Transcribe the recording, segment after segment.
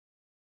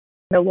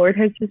The Lord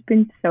has just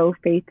been so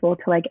faithful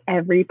to like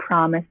every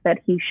promise that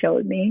he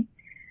showed me,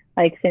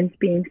 like since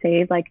being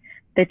saved, like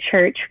the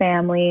church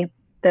family,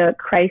 the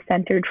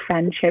Christ-centered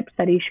friendships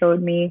that he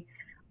showed me,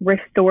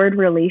 restored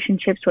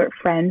relationships with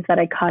friends that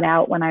I cut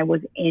out when I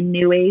was in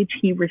New Age.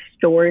 He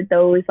restored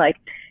those. Like,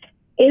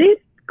 it is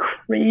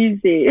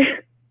crazy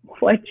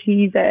what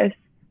Jesus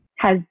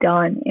has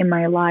done in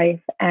my life.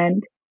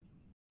 And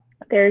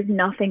there's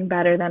nothing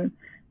better than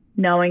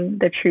knowing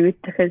the truth,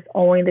 because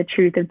only the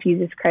truth of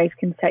Jesus Christ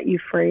can set you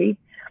free.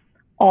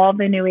 All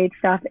the New Age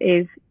stuff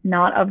is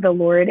not of the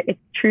Lord. It's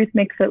truth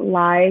mixed with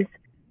lies.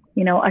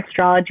 You know,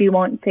 astrology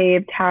won't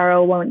save,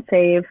 tarot won't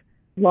save,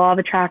 law of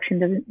attraction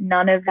doesn't,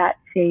 none of that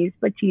saves,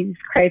 but Jesus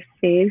Christ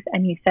saves,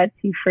 and he sets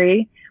you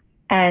free,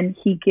 and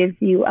he gives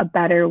you a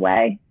better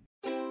way.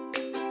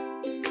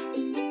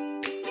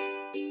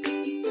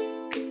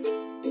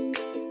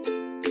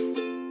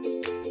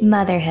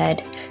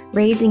 Motherhood,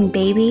 raising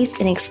babies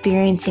and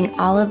experiencing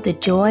all of the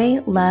joy,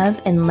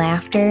 love, and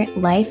laughter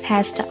life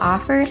has to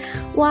offer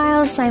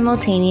while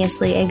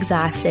simultaneously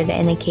exhausted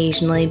and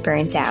occasionally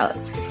burnt out.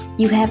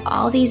 You have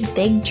all these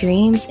big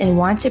dreams and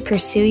want to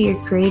pursue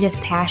your creative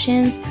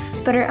passions,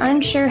 but are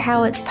unsure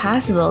how it's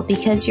possible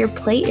because your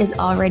plate is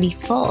already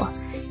full.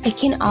 It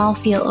can all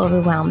feel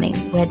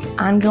overwhelming with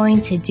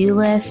ongoing to-do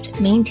list,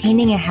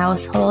 maintaining a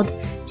household,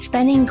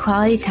 spending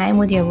quality time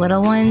with your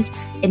little ones,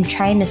 and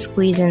trying to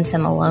squeeze in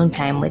some alone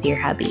time with your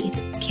hubby.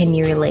 Can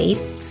you relate?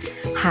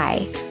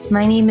 Hi,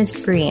 my name is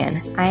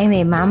Brianne. I am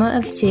a mama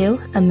of two,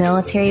 a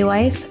military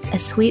wife, a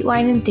sweet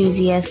wine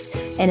enthusiast,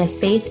 and a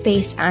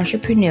faith-based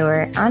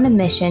entrepreneur on a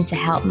mission to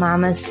help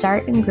mamas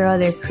start and grow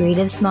their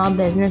creative small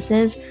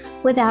businesses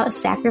without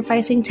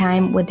sacrificing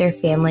time with their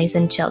families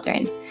and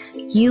children.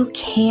 You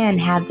can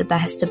have the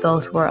best of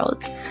both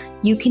worlds.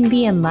 You can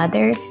be a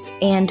mother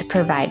and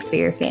provide for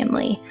your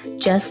family,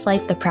 just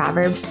like the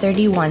Proverbs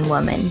 31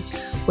 woman.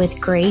 With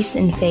grace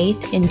and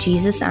faith in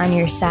Jesus on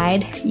your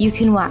side, you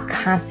can walk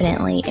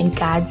confidently in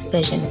God's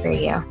vision for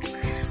you.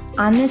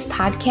 On this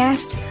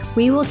podcast,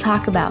 we will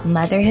talk about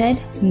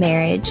motherhood,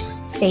 marriage,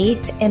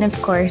 faith, and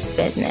of course,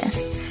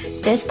 business.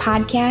 This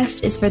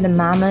podcast is for the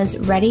mamas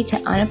ready to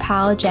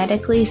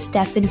unapologetically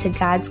step into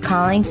God's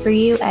calling for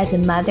you as a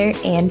mother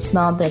and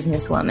small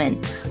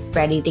businesswoman.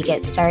 Ready to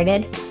get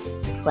started?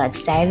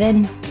 Let's dive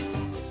in.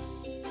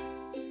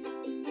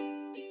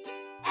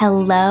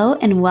 Hello,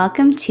 and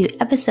welcome to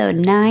episode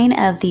 9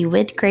 of the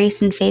With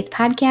Grace and Faith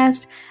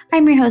podcast.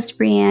 I'm your host,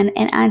 Brianne,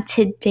 and on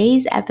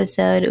today's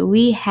episode,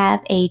 we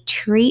have a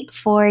treat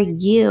for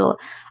you.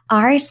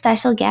 Our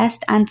special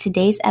guest on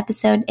today's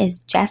episode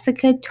is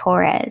Jessica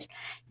Torres.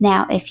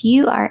 Now, if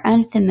you are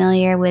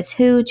unfamiliar with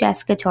who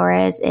Jessica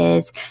Torres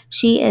is,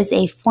 she is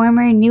a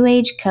former New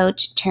Age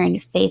coach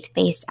turned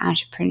faith-based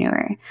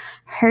entrepreneur.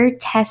 Her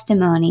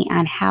testimony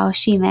on how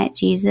she met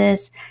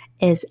Jesus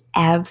is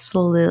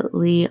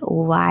absolutely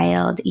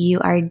wild. You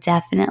are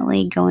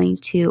definitely going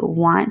to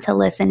want to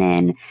listen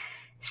in.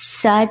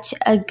 Such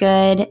a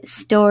good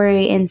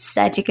story and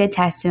such a good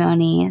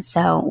testimony.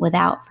 So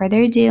without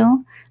further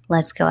ado,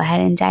 let's go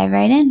ahead and dive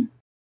right in.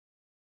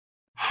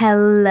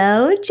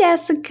 Hello,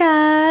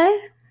 Jessica.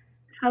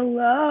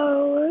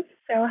 Hello.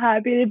 So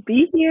happy to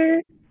be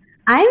here.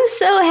 I'm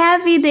so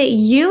happy that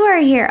you are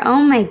here.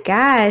 Oh my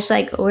gosh,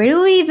 like where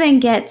do we even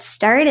get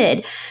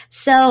started?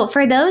 So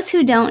for those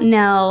who don't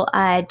know,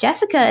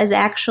 Jessica is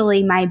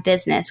actually my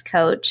business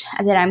coach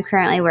that I'm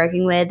currently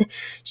working with.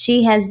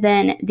 She has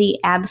been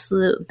the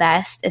absolute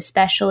best,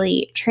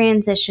 especially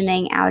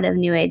transitioning out of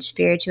New Age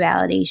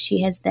spirituality.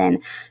 She has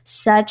been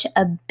such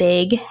a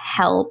big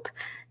help.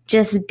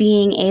 Just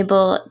being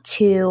able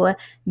to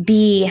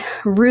be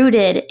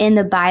rooted in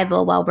the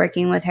Bible while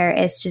working with her,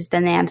 it's just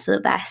been the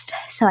absolute best.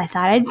 So I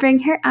thought I'd bring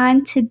her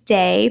on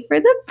today for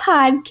the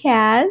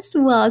podcast.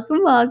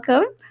 Welcome,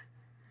 welcome.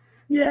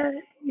 Yeah,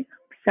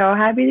 so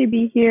happy to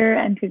be here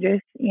and to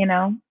just,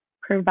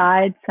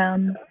 provide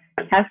some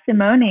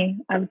testimony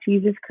of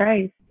Jesus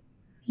Christ.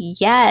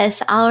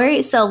 Yes. All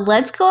right. So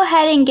let's go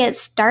ahead and get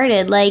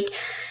started.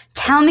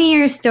 Tell me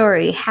your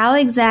story. How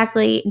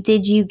exactly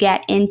did you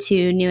get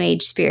into New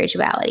Age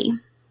spirituality?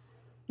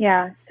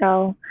 Yeah.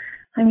 So,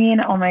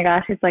 oh my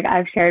gosh, it's like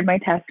I've shared my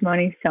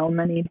testimony so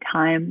many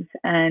times,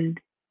 and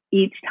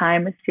each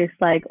time it's just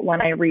like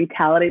when I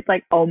retell it, it's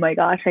like, oh my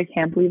gosh, I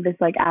can't believe this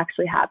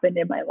actually happened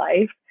in my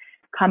life.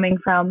 Coming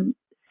from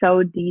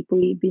so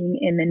deeply being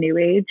in the New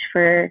Age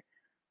for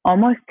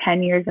almost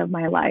 10 years of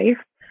my life.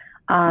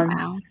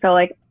 Wow. So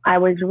I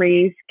was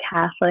raised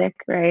Catholic,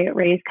 right?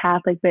 Raised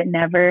Catholic, but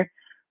never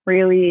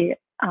really,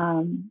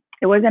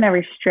 it wasn't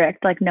ever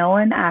strict. No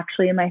one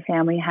actually in my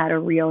family had a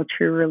real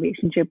true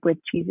relationship with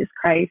Jesus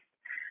Christ.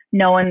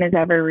 No one is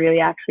ever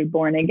really actually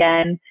born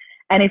again.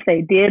 And if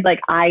they did,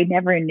 I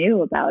never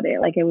knew about it.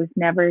 It was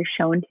never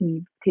shown to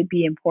me to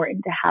be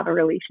important to have a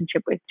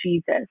relationship with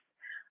Jesus.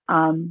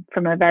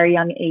 From a very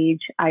young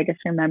age, I just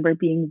remember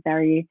being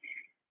very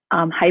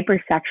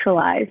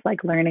hypersexualized,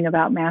 learning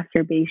about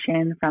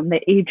masturbation from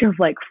the age of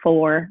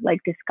 4,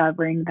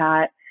 discovering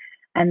that.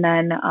 And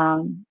then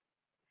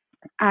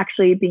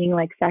actually being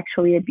like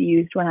sexually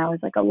abused when I was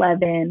like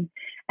 11.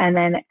 And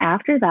then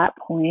after that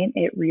point,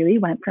 it really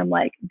went from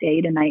like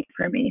day to night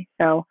for me.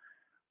 So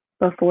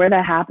before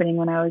that happening,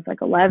 when I was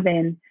like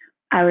 11,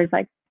 I was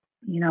like,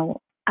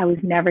 I was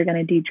never going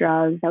to do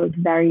drugs. I was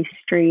very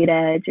straight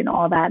edge and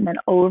all that. And then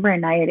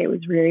overnight, it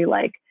was really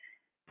like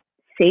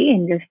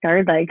Satan just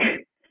started like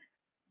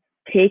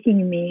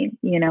taking me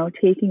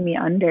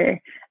under.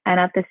 And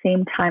at the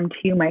same time,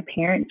 too, my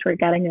parents were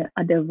getting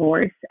a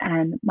divorce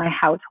and my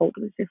household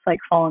was just like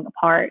falling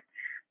apart.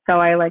 So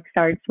I like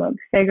started smoking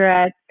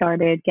cigarettes,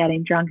 started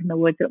getting drunk in the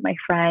woods with my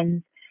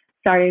friends,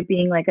 started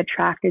being like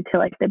attracted to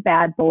like the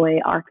bad boy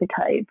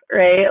archetype,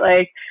 right?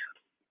 Like,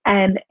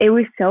 and it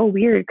was so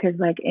weird because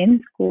like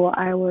in school,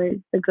 I was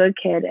the good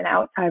kid, and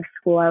outside of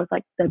school, I was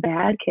like the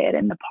bad kid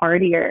and the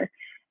partier.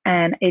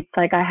 And it's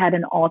like I had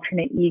an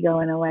alternate ego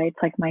in a way.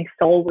 It's like my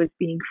soul was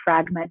being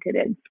fragmented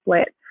and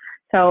split.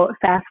 So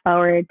fast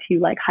forward to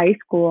like high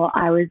school,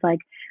 I was like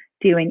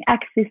doing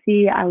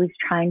ecstasy. I was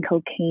trying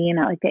cocaine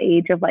at like the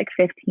age of like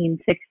 15,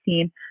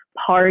 16,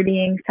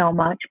 partying so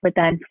much. But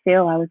then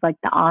still, I was like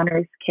the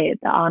honors kid,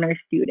 the honors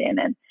student.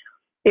 And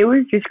it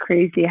was just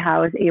crazy how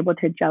I was able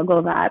to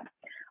juggle that.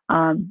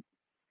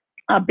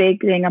 A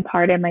big thing, a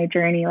part of my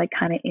journey, like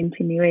kind of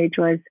into New Age,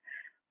 was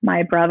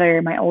my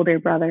brother, my older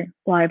brother.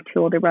 Well, I have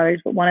two older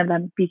brothers, but one of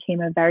them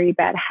became a very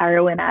bad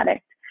heroin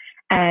addict.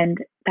 And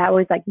that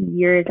was like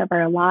years of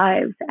our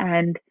lives.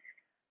 And,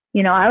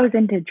 I was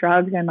into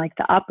drugs and like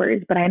the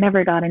uppers, but I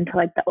never got into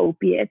like the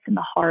opiates and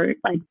the heart,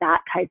 like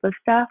that type of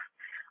stuff.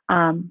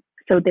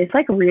 So this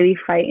like really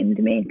frightened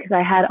me because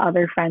I had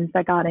other friends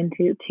that got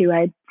into it too. I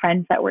had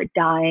friends that were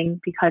dying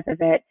because of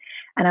it.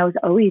 And I was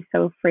always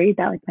so afraid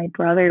that like my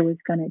brother was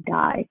going to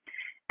die.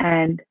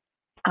 And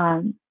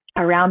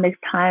around this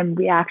time,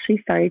 we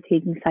actually started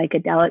taking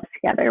psychedelics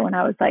together when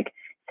I was like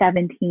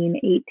 17,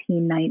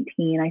 18,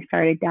 19. I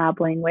started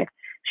dabbling with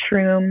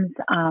shrooms,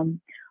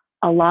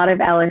 a lot of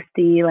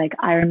LSD. Like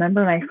I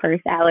remember my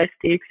first LSD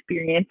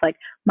experience, like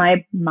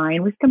my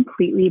mind was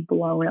completely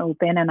blown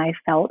open and I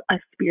felt a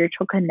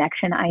spiritual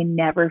connection I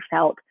never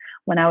felt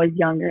when I was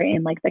younger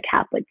in like the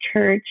Catholic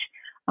Church.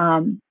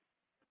 And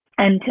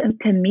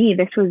to me,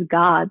 this was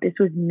God. This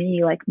was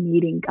me like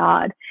meeting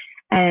God.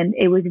 And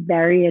it was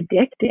very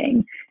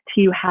addicting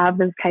to have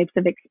those types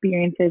of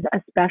experiences,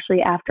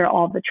 especially after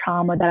all the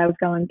trauma that I was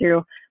going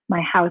through.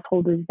 My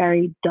household was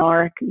very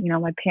dark.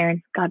 My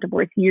parents got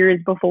divorced years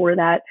before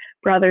that.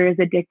 Brother is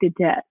addicted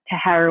to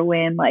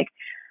heroin.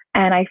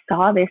 And I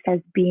saw this as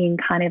being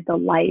kind of the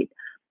light.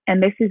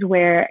 And this is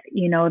where,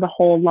 the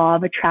whole law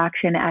of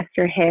attraction,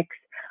 Esther Hicks,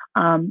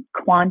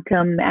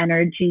 quantum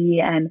energy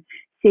and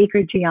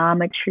sacred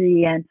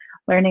geometry and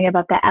learning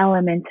about the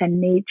elements and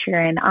nature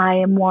and I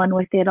am one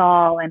with it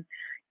all. And,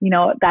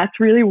 that's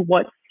really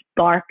what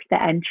sparked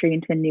the entry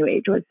into New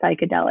Age, was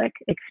psychedelic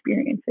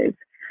experiences.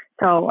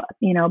 So,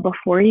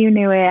 before you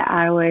knew it,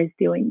 I was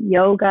doing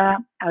yoga,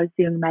 I was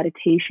doing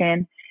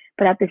meditation,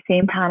 but at the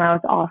same time, I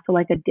was also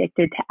like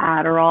addicted to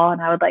Adderall,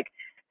 and I would like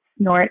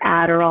snort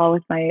Adderall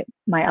with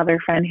my other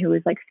friend who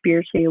was like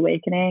spiritually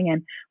awakening,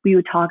 and we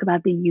would talk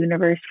about the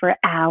universe for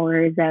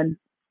hours, and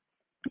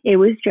it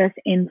was just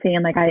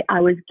insane. Like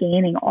I was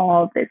gaining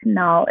all of this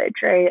knowledge,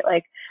 right?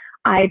 Like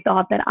I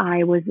thought that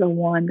I was the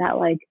one that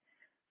like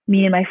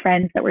me and my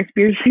friends that were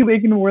spiritually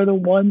awakened were the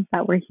ones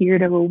that were here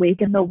to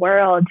awaken the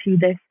world to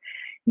this,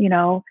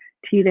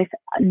 to this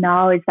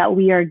knowledge that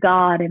we are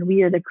God and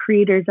we are the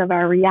creators of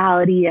our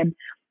reality. And,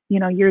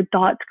 your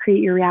thoughts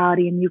create your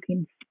reality and you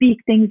can speak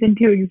things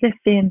into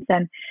existence.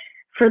 And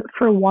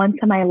for once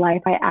in my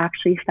life, I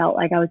actually felt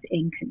like I was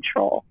in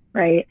control,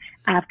 right?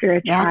 After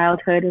a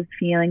childhood of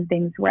feeling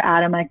things were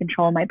out of my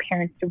control, my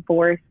parents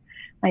divorced,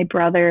 my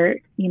brother,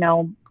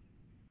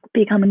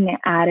 becoming an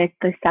addict,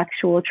 the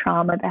sexual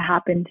trauma that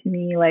happened to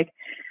me, like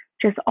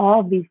just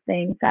all of these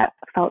things that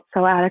felt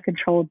so out of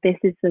control. This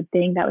is the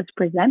thing that was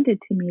presented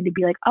to me to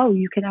be like, oh,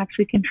 you can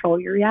actually control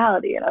your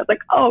reality. And I was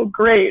like, oh,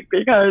 great,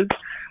 because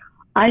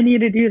I need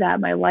to do that.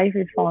 My life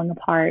is falling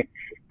apart.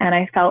 And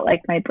I felt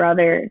like my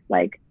brother,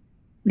 like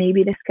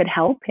maybe this could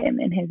help him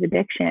in his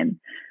addiction.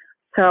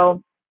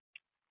 So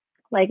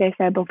like I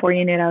said, before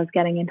you knew it, I was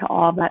getting into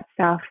all of that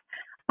stuff.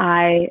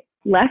 I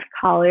left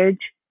college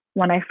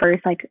when I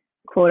first like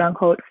quote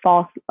unquote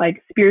false,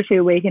 like spiritually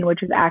awakened,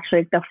 which was actually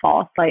like the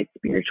false like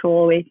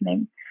spiritual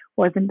awakening,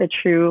 wasn't the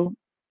true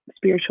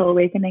spiritual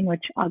awakening,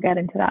 which I'll get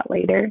into that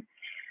later.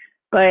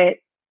 But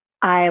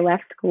I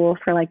left school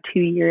for like 2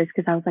 years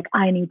because I was like,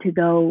 I need to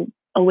go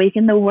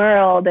awaken the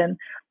world. And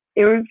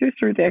it was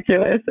just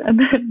ridiculous. And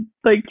then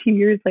like 2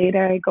 years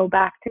later, I go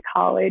back to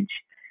college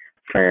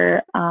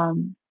for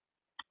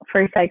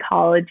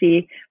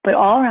psychology, but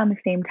all around the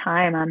same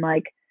time, I'm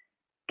like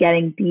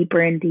getting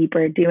deeper and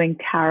deeper, doing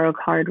tarot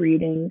card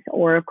readings,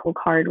 oracle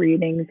card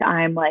readings.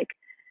 I'm like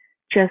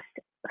just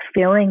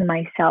filling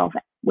myself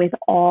with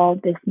all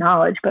this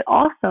knowledge, but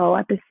also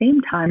at the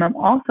same time, I'm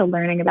also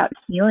learning about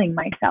healing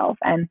myself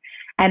and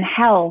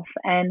health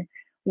and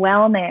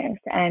wellness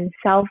and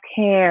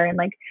self-care and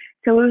like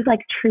So it was like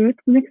truth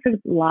mixed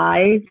with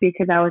lies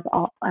because I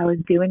was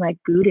doing like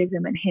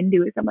Buddhism and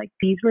Hinduism. Like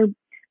these were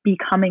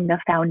becoming the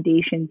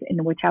foundations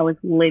in which I was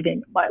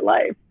living my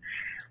life.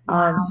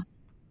 Wow.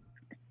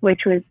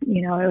 Which was,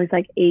 it was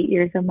like 8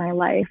 years of my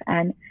life.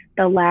 And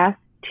the last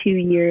 2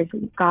 years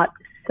got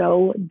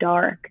so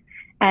dark.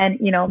 And,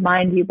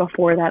 mind you,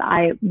 before that,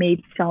 I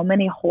made so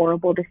many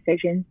horrible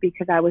decisions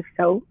because I was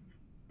so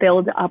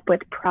filled up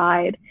with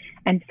pride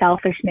and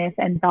selfishness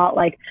and thought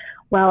like,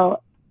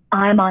 well,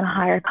 I'm on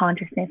higher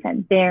consciousness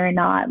and they're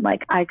not.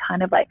 Like I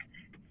kind of like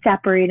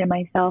separated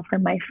myself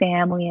from my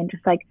family and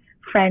just like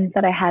friends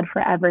that I had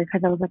forever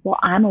because I was like, well,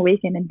 I'm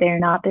awakened and they're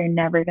not. They're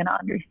never going to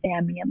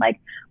understand me. And like,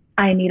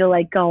 I need to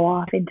like go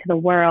off into the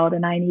world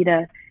and I need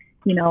to,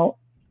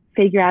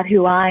 figure out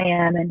who I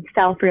am and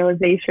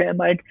self-realization.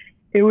 Like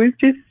it was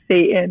just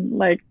Satan,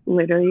 like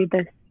literally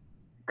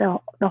the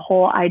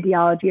whole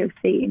ideology of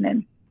Satan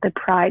and the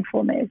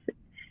pridefulness.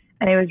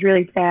 And it was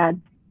really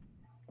sad.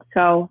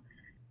 So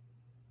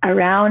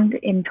around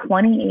in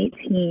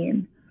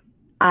 2018,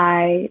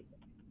 I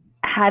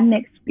had an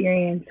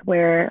experience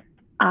where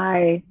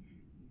I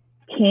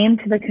came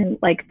to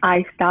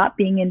I stopped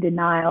being in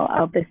denial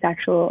of the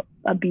sexual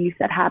abuse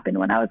that happened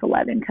when I was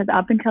 11. Because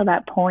up until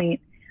that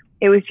point,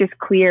 it was just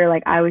clear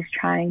like I was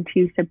trying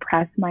to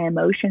suppress my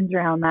emotions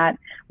around that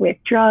with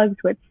drugs,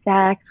 with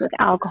sex, with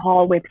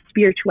alcohol, with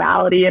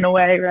spirituality in a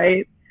way,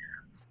 right?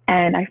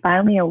 And I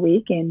finally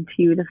awakened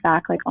to the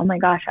fact like, oh my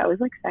gosh, I was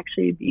like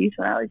sexually abused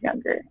when I was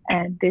younger.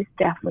 And this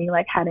definitely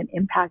like had an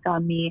impact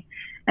on me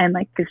and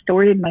like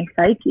distorted my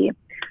psyche.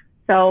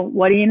 So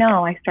what do you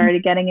know? I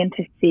started getting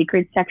into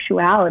sacred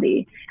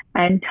sexuality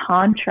and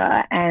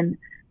tantra and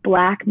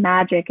black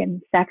magic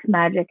and sex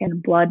magic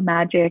and blood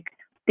magic,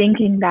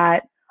 thinking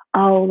that,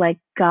 oh, like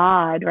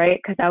God, right?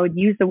 Because I would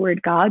use the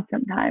word God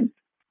sometimes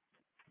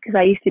because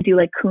I used to do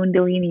like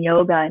Kundalini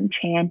yoga and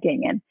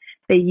chanting, and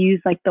they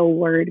use like the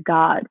word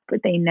God, but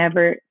they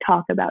never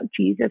talk about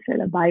Jesus or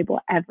the Bible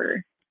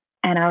ever.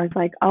 And I was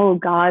like, oh,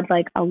 God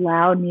like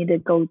allowed me to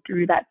go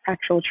through that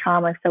sexual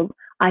trauma so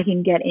I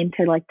can get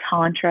into like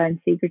tantra and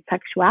sacred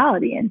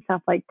sexuality and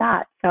stuff like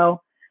that. So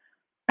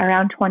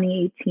around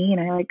 2018,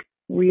 I like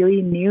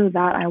really knew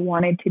that I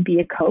wanted to be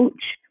a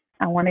coach.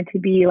 I wanted to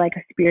be like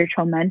a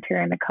spiritual mentor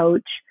and a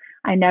coach.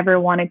 I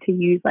never wanted to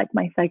use like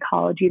my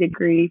psychology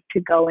degree to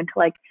go into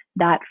like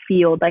that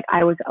field. Like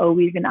I was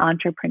always an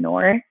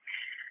entrepreneur.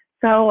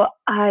 So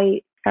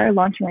I started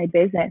launching my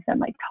business and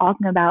like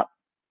talking about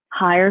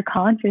higher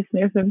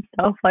consciousness and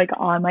stuff like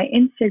on my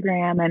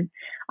Instagram. And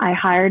I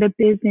hired a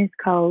business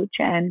coach.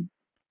 And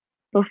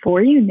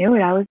before you knew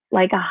it, I was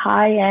like a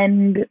high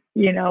end,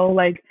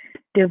 like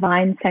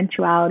divine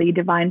sensuality,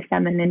 divine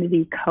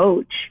femininity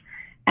coach.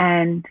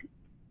 And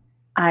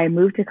I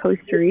moved to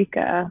Costa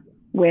Rica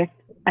with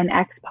an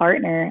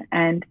ex-partner,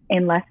 and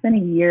in less than a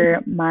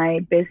year, my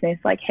business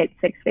like hit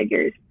 6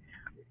 figures.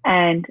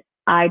 And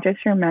I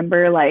just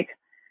remember like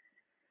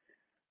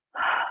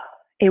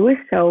it was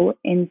so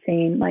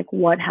insane, like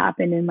what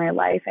happened in my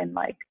life and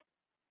like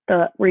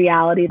the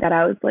reality that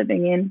I was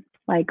living in,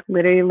 like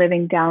literally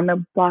living down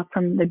the block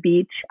from the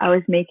beach. I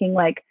was making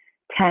like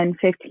 10,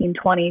 15,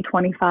 20,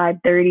 25,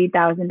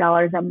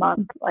 $30,000 a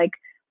month, like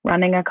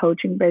running a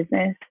coaching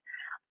business.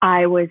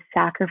 I was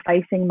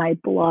sacrificing my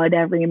blood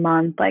every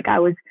month. Like I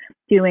was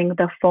doing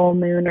the full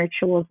moon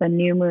rituals, the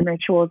new moon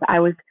rituals.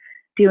 I was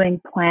doing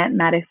plant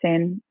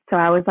medicine. So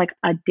I was like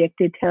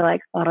addicted to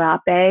like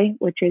rape,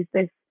 which is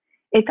this,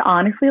 it's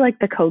honestly like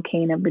the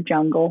cocaine of the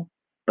jungle.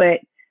 But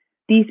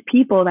these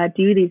people that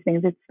do these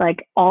things, it's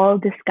like all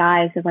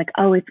disguised as like,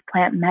 oh, it's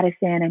plant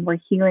medicine and we're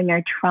healing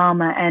our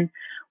trauma and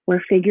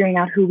we're figuring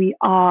out who we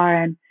are.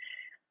 And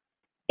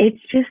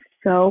it's just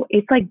so,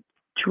 it's like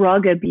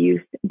drug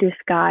abuse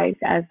disguised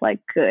as like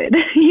good,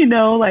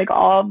 like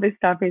all of this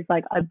stuff is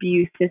like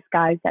abuse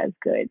disguised as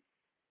good.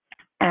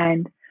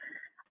 And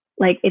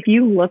like if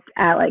you looked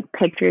at like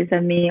pictures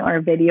of me or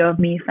a video of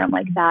me from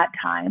like that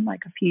time,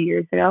 like a few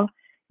years ago,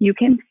 you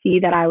can see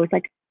that I was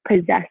like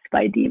possessed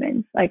by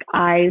demons. Like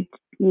I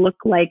look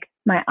like,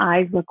 my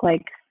eyes look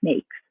like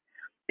snakes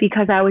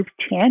because I was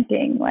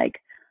chanting like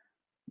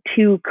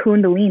to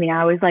Kundalini.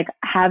 I was like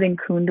having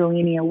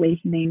Kundalini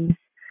awakenings.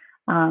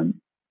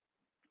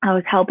 I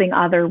was helping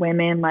other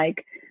women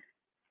like,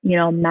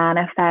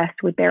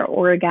 manifest with their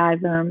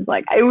orgasms.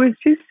 Like it was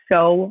just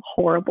so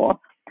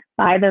horrible.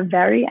 By the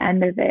very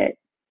end of it,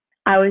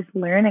 I was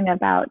learning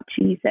about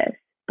Jesus,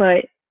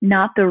 but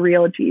not the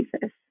real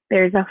Jesus.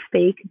 There's a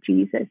fake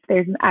Jesus.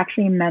 There's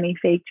actually many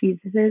fake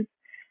Jesuses.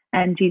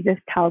 And Jesus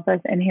tells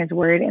us in his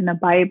word in the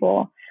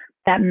Bible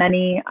that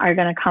many are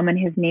going to come in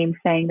his name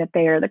saying that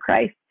they are the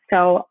Christ.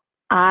 So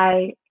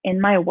in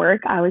my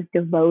work, I was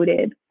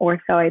devoted,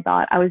 or so I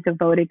thought, I was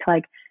devoted to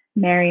like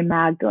Mary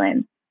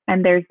Magdalene.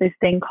 And there's this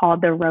thing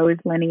called the Rose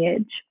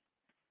lineage.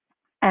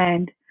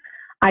 And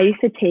I used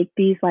to take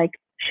these like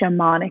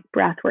shamanic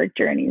breathwork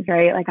journeys,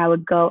 right? Like I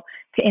would go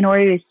in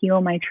order to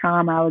heal my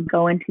trauma, I would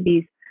go into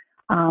these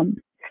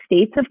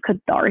states of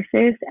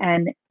catharsis,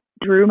 and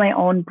through my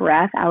own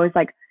breath, I was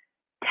like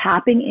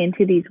tapping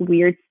into these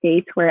weird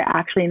states where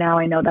actually now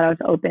I know that I was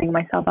opening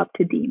myself up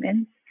to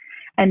demons.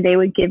 And they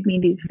would give me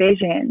these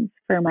visions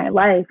for my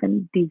life,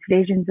 and these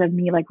visions of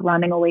me like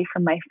running away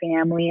from my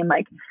family and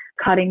like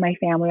cutting my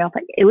family off.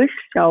 Like, it was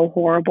so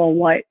horrible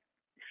what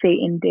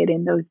Satan did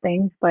in those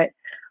things. But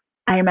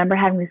I remember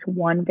having this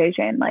one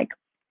vision, like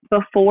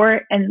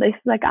before, and this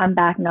is like, I'm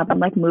backing up, I'm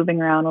like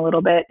moving around a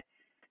little bit.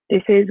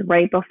 This is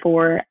right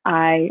before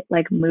I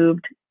like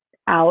moved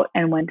out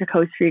and went to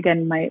Costa Rica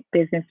in my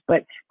business,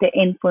 but the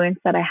influence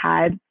that I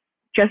had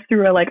just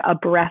through a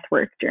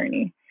breathwork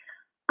journey.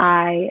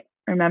 I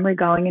remember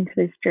going into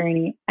this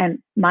journey, and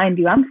mind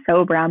you, I'm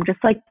sober. I'm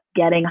just like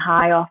getting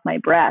high off my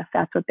breath.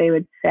 That's what they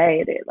would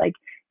say. They, like,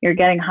 you're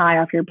getting high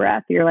off your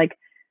breath. You're like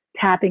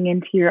tapping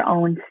into your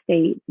own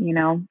state, you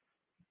know?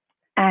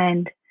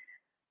 And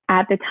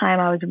at the time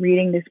I was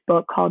reading this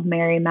book called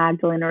Mary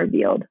Magdalene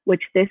Revealed,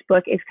 which this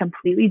book is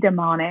completely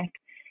demonic.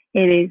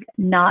 It is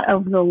not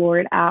of the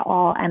Lord at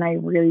all. And I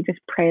really just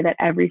pray that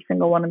every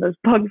single one of those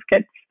books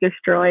gets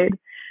destroyed.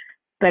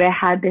 But I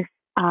had this,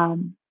 I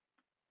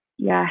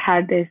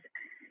had this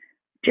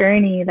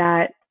journey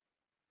that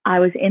I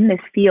was in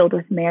this field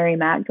with Mary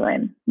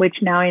Magdalene, which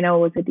now I know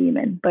was a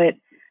demon, but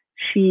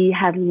she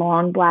had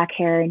long black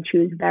hair and she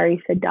was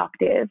very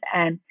seductive,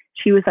 and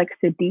she was like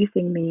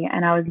seducing me,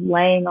 and I was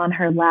laying on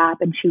her lap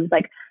and she was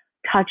like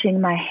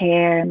touching my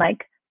hair and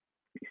like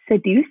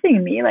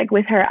seducing me like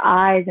with her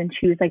eyes, and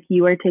she was like,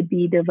 you are to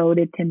be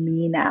devoted to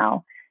me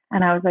now.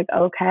 And I was like,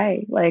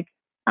 okay,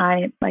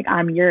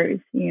 I'm yours,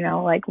 you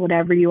know, like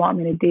whatever you want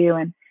me to do.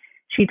 And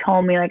she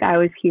told me like I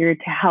was here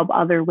to help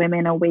other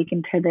women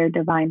awaken to their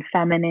divine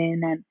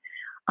feminine, and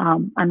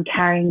I'm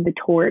carrying the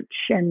torch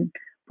and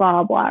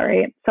blah blah,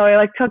 right? So I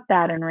like took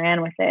that and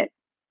ran with it.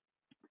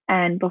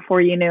 And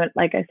before you knew it,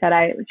 like I said,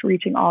 I was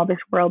reaching all this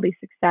worldly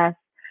success.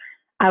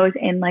 I was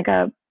in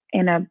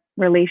a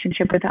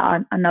relationship with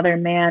another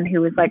man who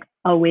was like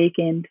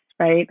awakened,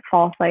 right?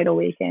 False light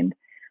awakened.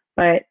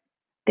 But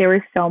there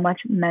was so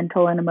much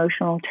mental and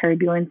emotional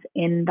turbulence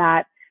in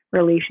that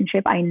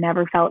relationship. I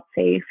never felt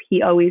safe.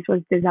 He always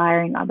was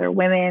desiring other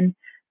women,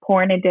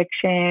 porn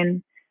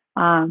addiction. So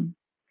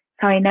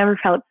I never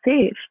felt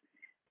safe.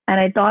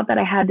 And I thought that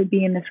I had to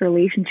be in this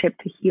relationship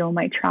to heal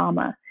my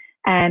trauma.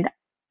 And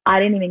I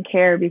didn't even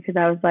care, because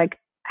I was like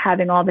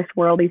having all this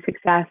worldly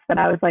success, that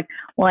I was like,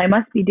 well, I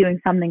must be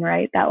doing something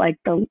right, that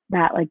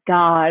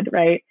God,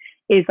 right,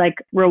 is like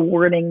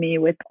rewarding me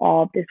with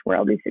all this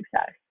worldly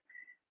success.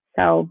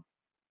 So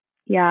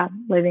yeah,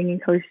 living in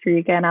Costa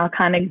Rica, and I'll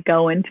kind of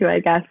go into, I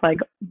guess, like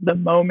the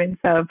moments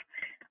of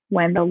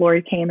when the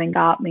Lord came and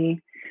got me,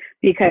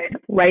 because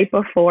right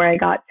before I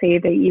got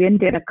saved, I even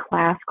did a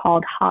class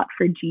called Hot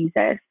for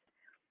Jesus.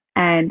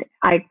 And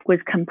I was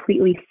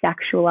completely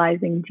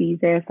sexualizing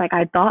Jesus. Like,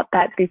 I thought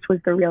that this was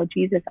the real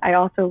Jesus. I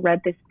also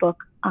read this book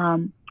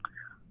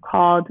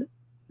called,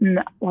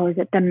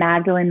 The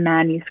Magdalene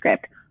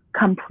Manuscript,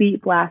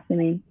 complete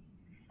blasphemy.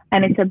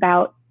 And it's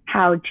about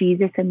how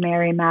Jesus and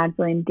Mary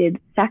Magdalene did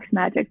sex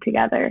magic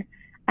together.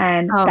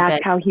 And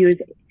that's how he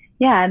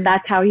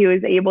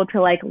was able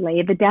to like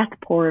lay the death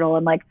portal.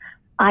 And like,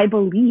 I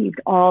believed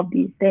all of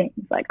these things.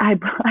 Like, I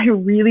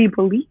really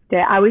believed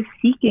it. I was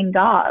seeking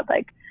God,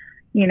 like,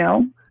 you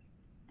know.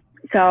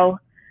 So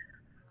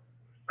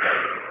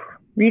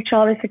reach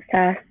all the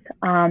success.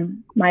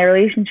 My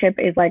relationship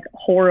is like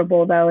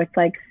horrible though. It's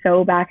like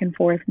so back and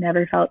forth,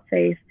 never felt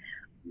safe.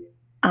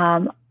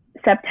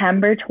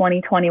 September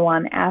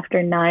 2021,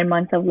 after 9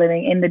 months of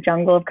living in the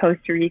jungle of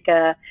Costa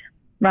Rica,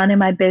 running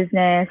my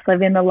business,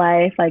 living the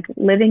life, like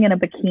living in a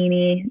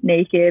bikini,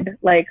 naked,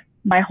 like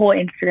my whole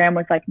Instagram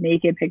was like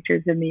naked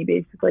pictures of me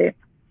basically,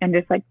 and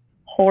just like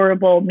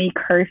horrible, me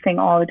cursing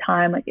all the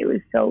time. Like, it was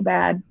so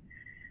bad.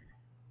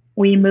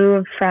 We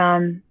moved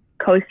from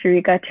Costa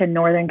Rica to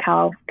Northern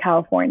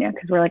California,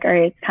 because we're like, all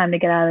right, it's time to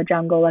get out of the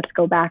jungle. Let's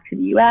go back to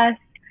the US.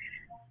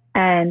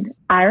 And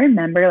I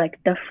remember like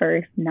the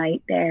first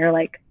night there,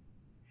 like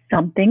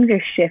something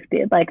just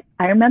shifted. Like,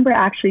 I remember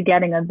actually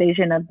getting a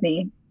vision of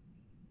me,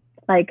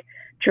 like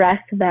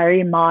dressed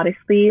very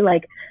modestly,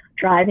 like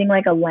driving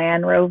like a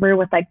Land Rover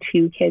with like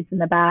 2 kids in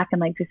the back, and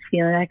like just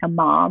feeling like a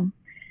mom.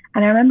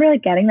 And I remember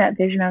like getting that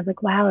vision. I was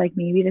like, wow, like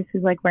maybe this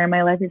is like where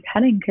my life is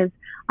heading, because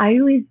I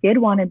always did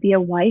want to be a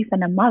wife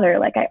and a mother.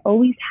 Like, I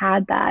always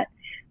had that.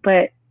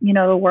 But, you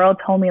know, the world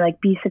told me like,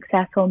 be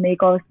successful,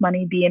 make all this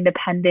money, be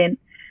independent.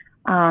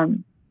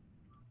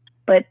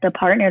 But the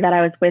partner that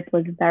I was with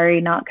was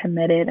very not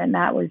committed. And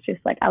that was just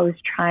like, I was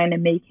trying to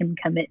make him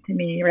commit to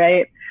me,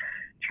 right?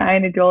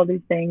 Trying to do all these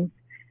things.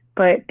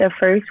 But the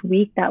first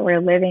week that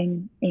we're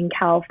living in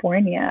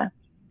California,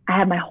 I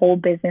had my whole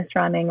business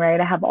running, right?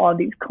 I have all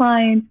these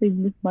clients,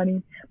 this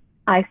money.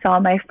 I saw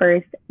my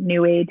first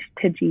New Age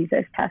to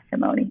Jesus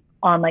testimony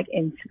on like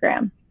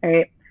Instagram,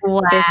 right?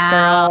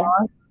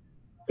 Wow.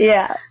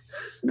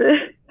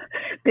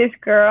 This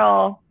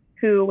girl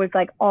who was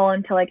like all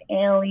into like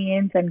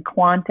aliens and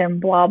quantum,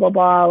 blah, blah,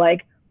 blah.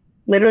 Like,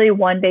 literally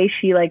one day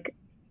she like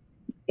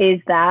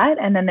is that,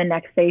 and then the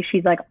next day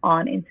she's like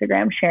on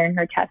Instagram sharing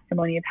her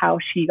testimony of how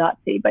she got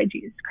saved by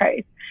Jesus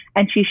Christ.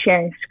 and she's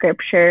sharing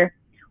scripture.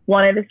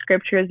 One of the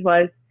scriptures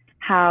was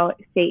how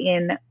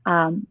Satan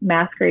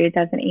masquerades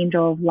as an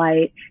angel of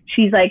light.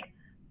 She's like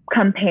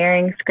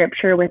comparing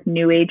scripture with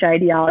new age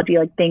ideology,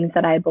 like things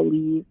that I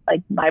believe,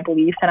 like my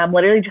beliefs. And I'm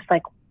literally just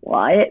like,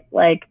 what?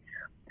 Like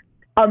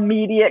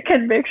immediate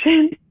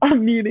conviction,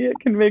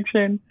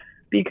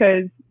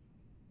 because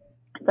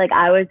like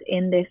I was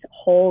in this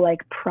whole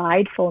like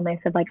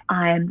pridefulness of like,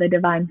 I am the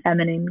divine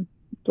feminine,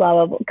 blah,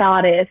 blah, blah,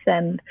 goddess.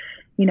 And,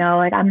 you know,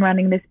 like I'm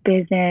running this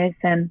business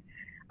and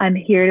I'm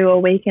here to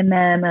awaken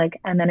them. Like,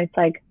 and then it's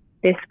like,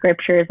 this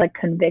scripture is like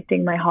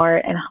convicting my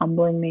heart and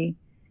humbling me.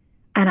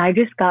 And I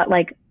just got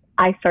like,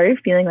 I started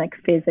feeling like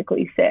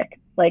physically sick,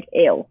 like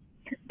ill.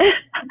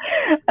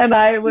 And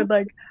I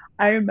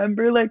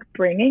remember like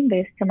bringing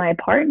this to my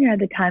partner at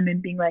the time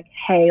and being like,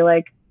 hey,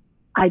 like,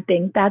 I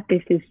think that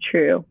this is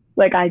true.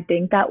 Like, I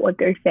think that what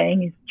they're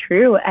saying is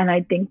true. And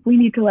I think we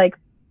need to like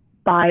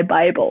buy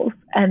Bibles.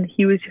 And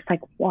he was just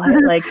like,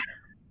 what? Like,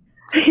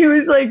 he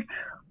was like,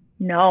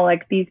 no,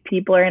 like these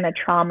people are in a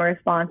trauma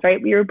response,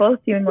 right? We were both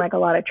doing like a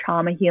lot of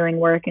trauma healing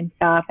work and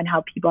stuff and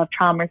how people have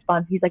trauma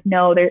response. He's like,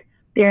 no,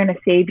 they're in a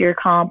savior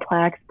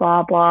complex,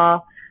 blah,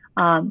 blah.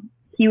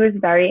 He was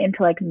very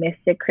into like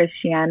mystic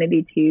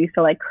Christianity too.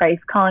 So like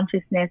Christ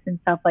consciousness and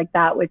stuff like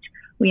that, which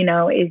we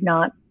know is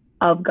not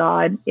of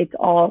God. It's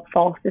all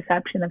false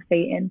deception of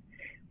Satan.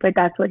 But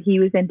that's what he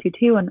was into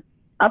too. And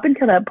up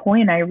until that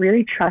point, I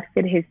really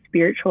trusted his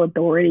spiritual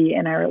authority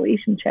in our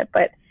relationship.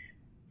 But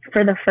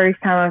for the first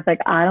time, I was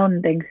like, I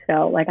don't think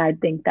so. Like, I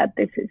think that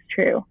this is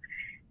true.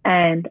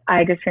 And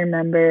I just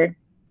remember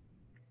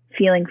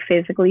feeling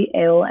physically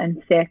ill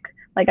and sick.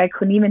 Like, I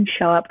couldn't even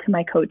show up to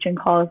my coaching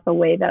calls the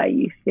way that I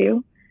used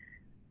to.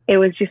 It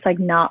was just like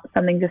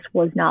something just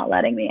was not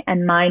letting me.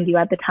 And mind you,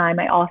 at the time,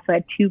 I also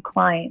had 2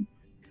 clients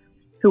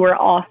who were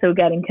also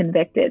getting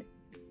convicted.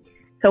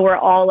 So we're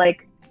all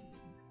like,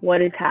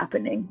 what is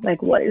happening?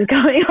 Like, what is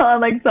going on?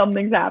 Like,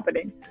 something's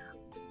happening.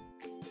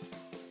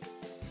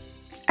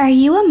 Are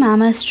you a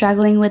mama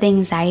struggling with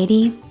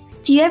anxiety?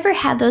 Do you ever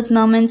have those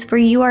moments where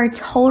you are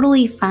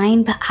totally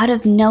fine, but out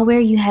of nowhere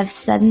you have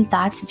sudden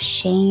thoughts of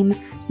shame,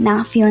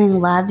 not feeling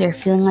loved, or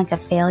feeling like a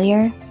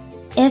failure?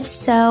 If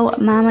so,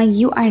 mama,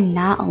 you are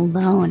not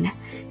alone.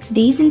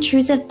 These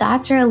intrusive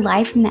thoughts are a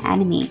lie from the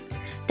enemy.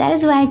 That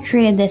is why I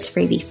created this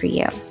freebie for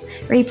you.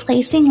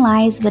 Replacing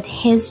lies with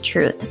His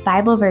truth,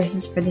 Bible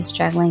verses for the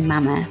struggling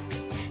mama.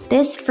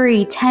 This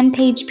free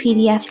 10-page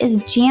PDF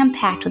is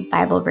jam-packed with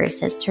Bible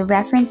verses to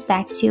reference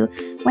back to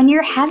when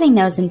you're having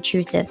those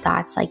intrusive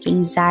thoughts like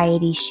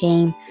anxiety,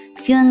 shame,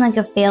 feeling like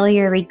a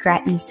failure,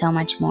 regret, and so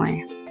much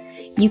more.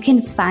 You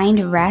can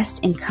find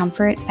rest and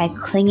comfort by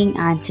clinging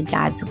on to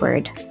God's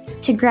Word.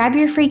 To grab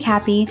your free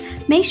copy,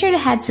 make sure to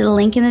head to the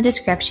link in the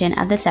description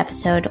of this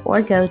episode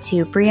or go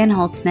to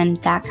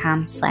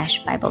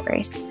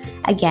brianholtzman.com/BibleVerse.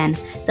 Again,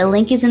 the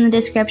link is in the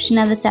description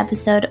of this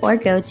episode or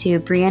go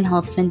to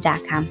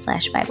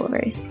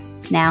brianholtzman.com/BibleVerse.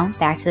 Now,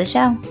 back to the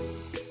show.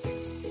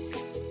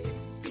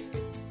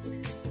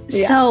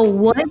 Yeah. So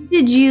what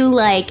did you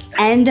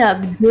end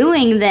up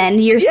doing then?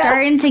 You're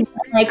starting to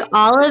get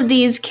all of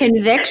these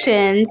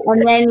convictions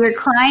and then your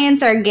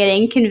clients are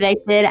getting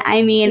convicted.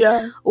 I mean,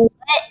 what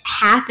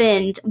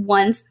happened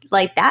once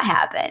that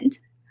happened?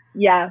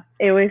 Yeah,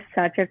 it was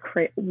such a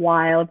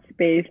wild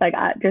space.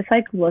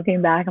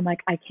 Looking back, I'm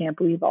like, I can't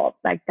believe all,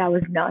 that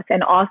was nuts.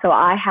 And also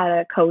I had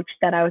a coach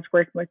that I was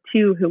working with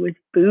too, who was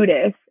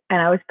Buddhist, and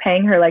I was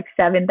paying her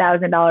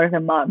 $7,000 a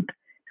month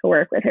to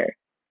work with her.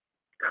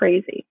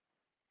 Crazy.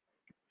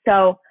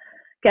 So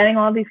getting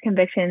all these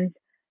convictions,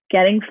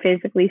 getting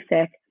physically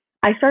sick,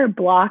 I started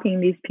blocking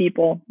these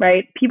people,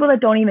 right? People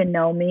that don't even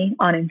know me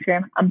on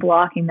Instagram, I'm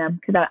blocking them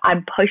because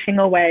I'm pushing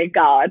away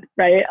God,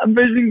 right? I'm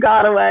pushing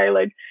God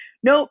away.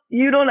 Nope,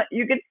 you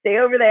can stay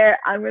over there.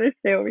 I'm going to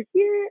stay over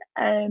here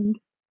and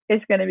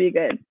it's going to be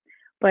good.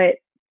 But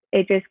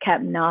it just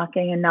kept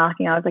knocking and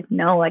knocking. I was like,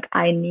 no,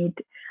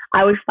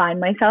 I would find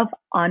myself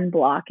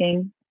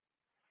unblocking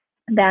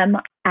them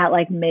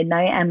at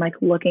midnight and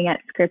looking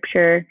at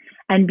scripture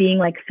and being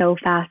so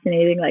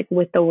fascinating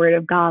with the word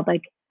of God.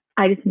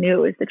 I just knew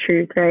it was the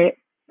truth, right?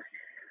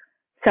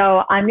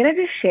 So I'm going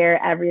to just share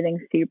everything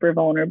super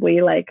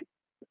vulnerably,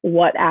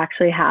 what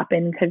actually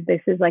happened, because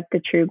this is the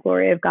true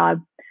glory of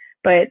God.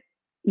 But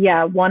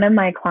yeah, one of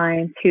my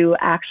clients who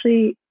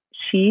actually,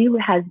 she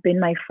has been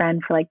my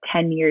friend for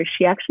 10 years.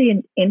 She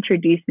actually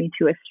introduced me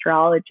to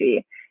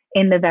astrology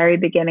in the very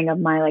beginning of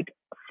my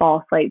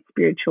false light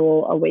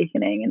spiritual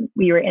awakening. And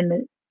we were in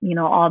the,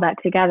 all that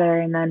together.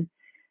 And then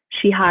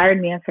she hired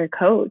me as her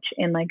coach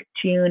in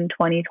June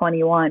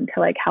 2021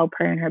 to help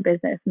her in her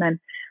business. And then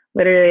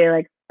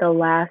literally the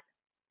last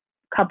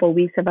couple of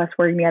weeks of us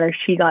working together,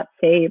 she got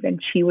saved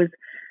and she was,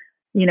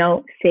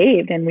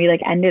 saved. And we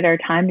ended our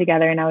time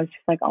together. And I was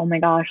just oh my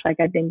gosh, I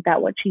think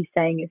that what she's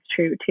saying is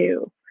true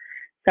too.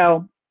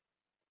 So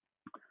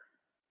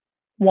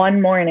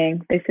one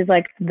morning, this is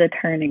the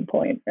turning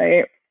point,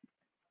 right?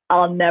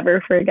 I'll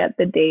never forget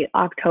the date,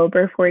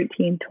 October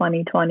 14,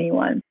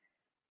 2021.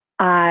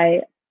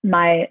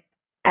 My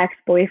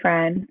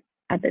ex-boyfriend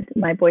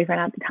my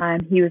boyfriend at the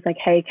time, he was like,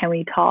 hey, can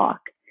we talk?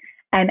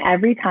 And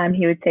every time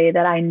he would say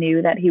that, I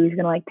knew that he was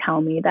going to like tell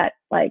me that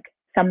like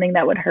something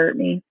that would hurt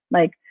me.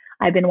 Like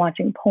I've been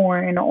watching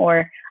porn,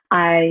 or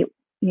I,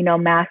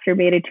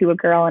 masturbated to a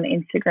girl on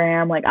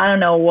Instagram. Like, I don't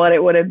know what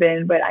it would have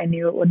been, but I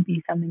knew it would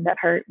be something that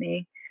hurt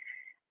me.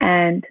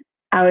 And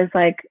I was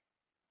like,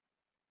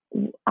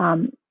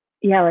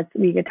 yeah,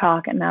 we could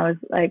talk. And I was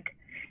like,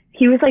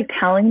 he was like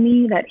telling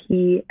me that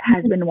he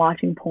has been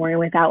watching porn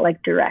without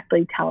like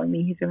directly telling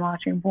me he's been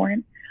watching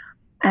porn.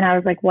 And I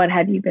was like, what,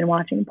 have you been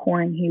watching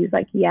porn? He was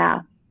like,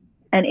 yeah.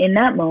 And in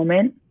that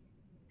moment,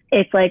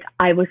 it's like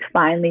I was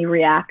finally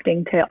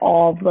reacting to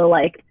all the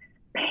like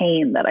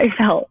pain that I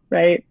felt,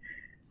 right?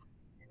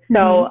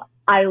 So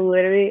I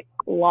literally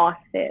lost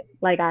it.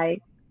 Like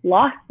I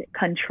lost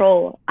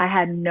control. I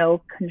had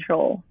no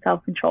control,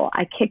 self-control.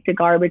 I kicked a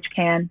garbage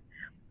can.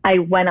 I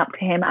went up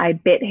to him. I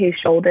bit his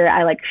shoulder.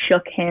 I like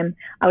shook him.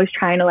 I was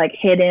trying to like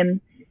hit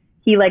him.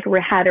 He like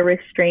had to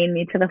restrain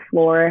me to the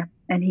floor.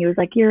 And he was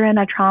like, you're in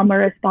a trauma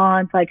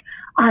response. Like,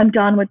 I'm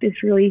done with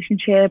this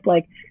relationship.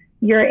 Like,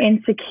 you're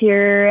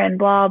insecure and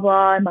blah,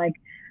 blah. And like,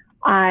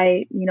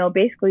 I,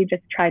 basically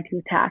just tried to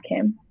attack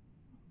him.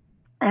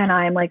 And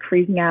I'm like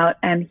freaking out.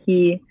 And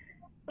he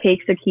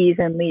takes the keys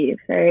and leaves,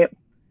 right?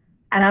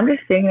 And I'm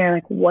just sitting there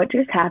like, what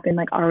just happened?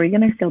 Like, are we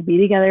going to still be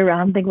together? I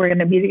don't think we're going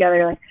to be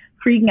together. Like,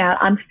 freaking out.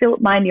 I'm still,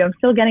 mind you, I'm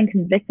still getting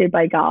convicted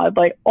by God.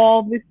 Like,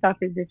 all this stuff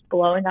is just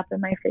blowing up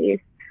in my face.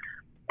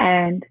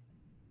 And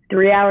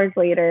 3 hours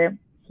later,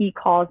 he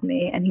calls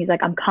me and he's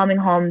like, I'm coming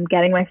home,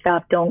 getting my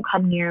stuff. Don't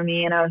come near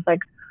me. And I was like,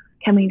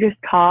 can we just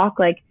talk?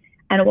 Like,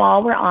 and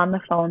while we're on the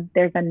phone,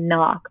 there's a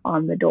knock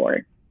on the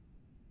door.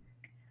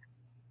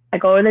 I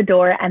go to the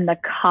door and the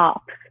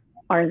cops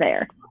are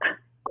there.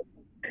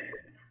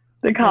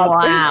 The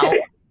cops. Wow.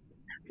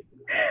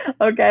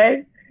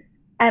 Okay.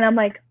 And I'm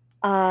like,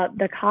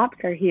 the cops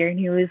are here. And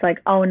he was like,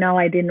 oh no,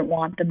 I didn't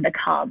want them to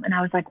come. And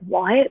I was like,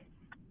 what?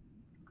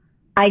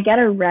 I get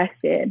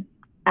arrested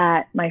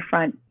at my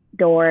front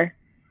door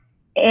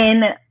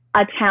in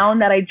a town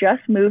that I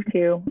just moved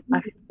to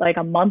like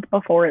a month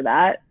before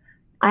that.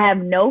 I have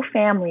no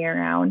family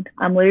around.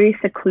 I'm literally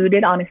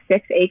secluded on a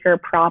 6-acre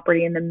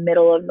property in the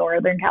middle of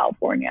Northern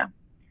California.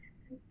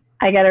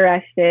 I get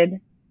arrested.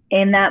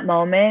 In that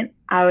moment,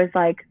 I was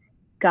like,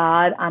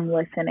 God, I'm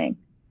listening.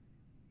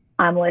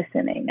 I'm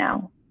listening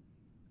now.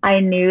 I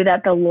knew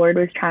that the Lord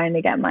was trying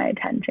to get my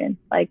attention.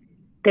 Like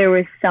there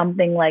was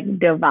something like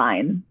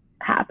divine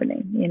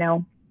happening,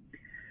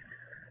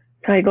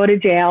 So I go to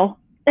jail,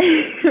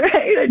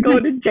 right? I go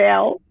to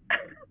jail.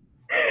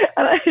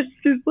 And I was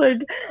just like,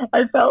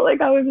 I felt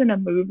like I was in a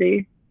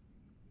movie.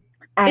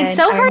 And it's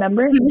so hard to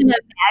even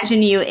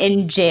imagine you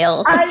in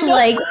jail.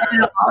 Like,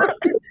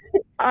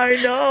 I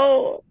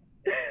know.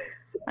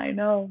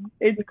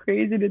 It's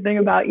crazy to think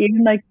about.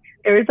 Even like,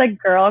 there was like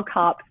girl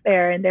cops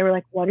there and they were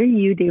like, what are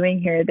you doing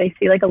here? They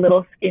see like a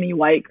little skinny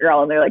white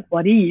girl and they're like,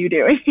 what are you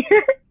doing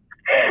here?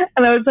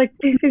 And I was like,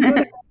 this is what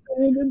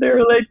happened. And they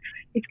were like,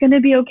 it's going to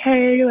be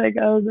okay. Like,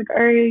 I was like,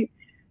 all right.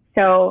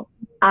 So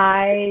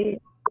I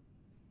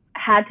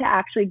had to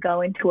actually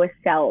go into a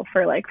cell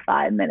for like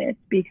 5 minutes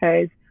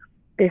because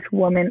this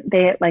woman,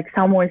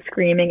 someone was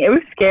screaming. It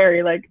was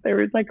scary. Like there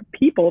was like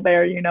people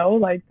there,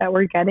 like that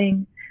were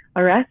getting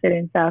arrested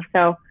and stuff.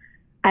 So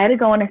I had to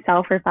go in a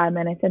cell for 5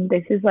 minutes. And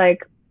this is like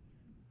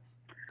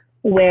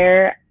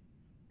where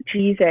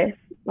Jesus,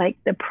 like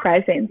the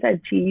presence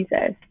of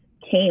Jesus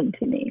came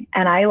to me.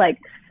 And I like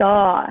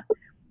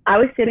I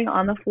was sitting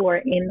on the floor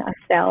in a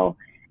cell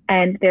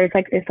and there's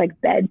like this like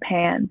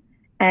bedpan.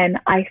 And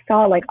I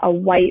saw like a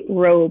white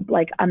robe,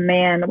 like a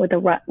man with a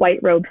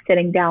white robe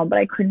sitting down, but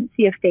I couldn't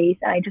see a face.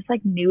 And I just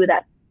like knew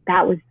that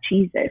that was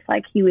Jesus.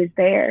 Like he was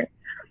there.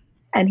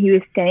 And he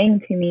was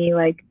saying to me,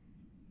 like,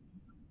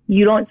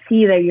 you don't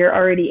see that you're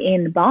already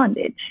in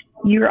bondage.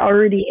 You're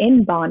already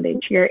in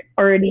bondage. You're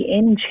already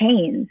in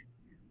chains.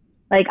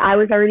 Like I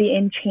was already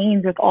in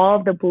chains with all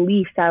of the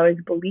beliefs I was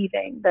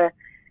believing,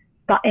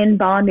 in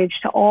bondage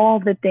to all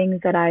the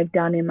things that I've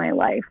done in my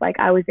life. Like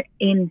I was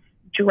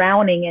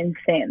drowning in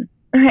sin,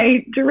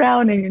 right?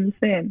 Drowning in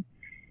sin.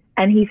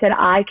 And he said,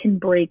 I can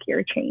break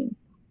your chains.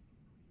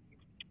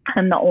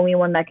 I'm the only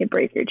one that could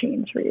break your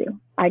chains for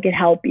you. I could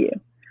help you.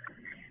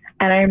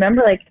 And I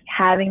remember like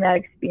having that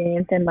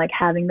experience and like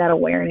having that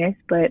awareness,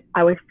 but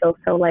I was still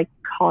so like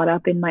caught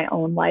up in my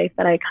own life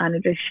that I kind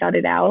of just shut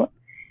it out.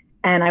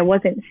 And I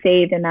wasn't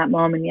saved in that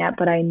moment yet,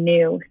 but I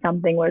knew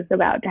something was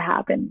about to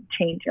happen,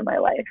 change in my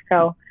life.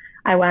 So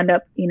I wound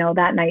up,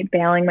 that night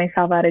bailing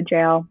myself out of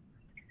jail.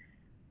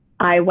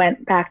 I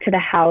went back to the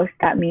house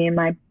that me and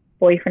my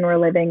boyfriend were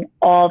living.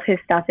 All of his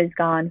stuff is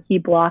gone. He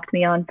blocked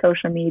me on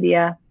social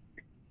media,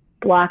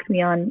 blocked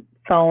me on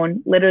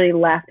phone, literally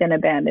left and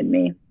abandoned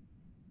me.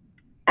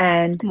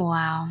 And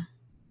wow.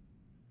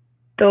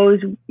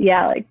 Those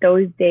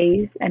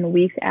days and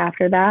weeks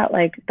after that,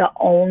 like the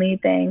only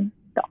thing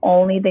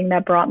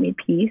that brought me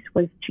peace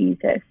was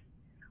Jesus,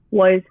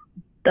 was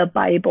the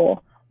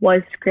Bible,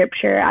 was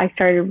scripture. I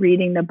started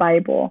reading the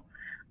Bible.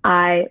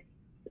 I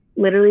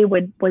literally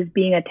was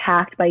being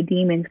attacked by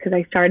demons because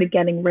I started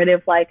getting rid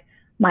of like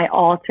my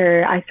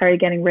altar. I started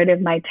getting rid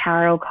of my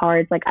tarot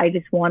cards. Like I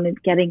just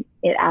wanted getting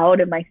it out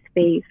of my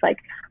space, like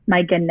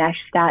my Ganesh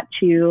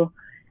statue.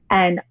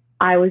 And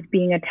I was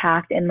being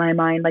attacked in my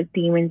mind. Like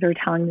demons were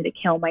telling me to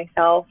kill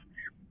myself.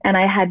 And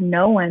I had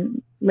no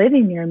one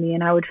living near me.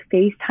 And I would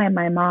FaceTime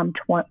my mom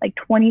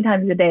 20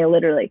 times a day,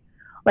 literally.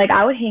 Like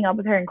I would hang up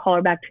with her and call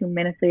her back 2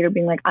 minutes later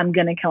being like, I'm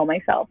going to kill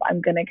myself.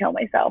 I'm going to kill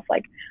myself.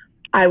 Like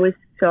I was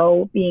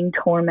so being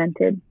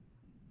tormented.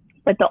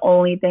 But the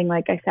only thing,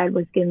 like I said,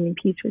 was giving me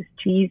peace was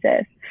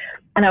Jesus.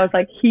 And I was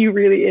like, he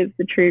really is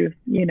the truth,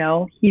 you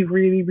know, he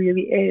really,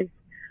 really is.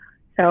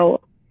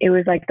 So it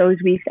was like those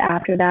weeks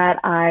after that,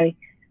 I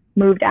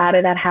moved out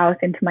of that house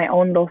into my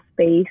own little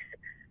space.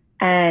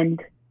 And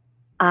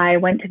I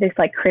went to this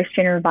like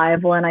Christian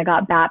revival and I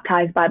got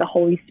baptized by the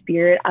Holy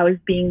Spirit. I was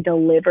being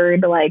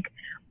delivered, like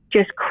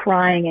just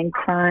crying and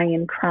crying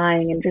and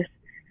crying and just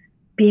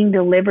being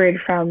delivered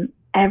from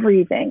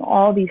everything,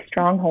 all these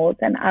strongholds.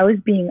 And I was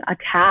being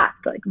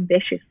attacked like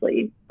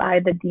viciously by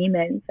the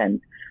demons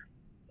and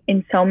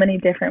in so many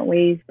different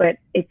ways. But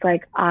it's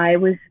like I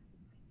was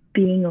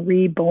being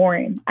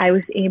reborn. I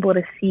was able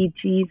to see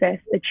Jesus,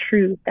 the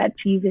truth that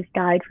Jesus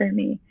died for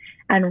me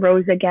and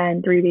rose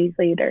again 3 days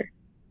later.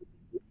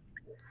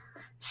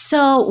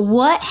 So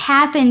what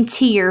happened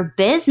to your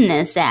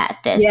business at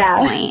this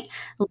point?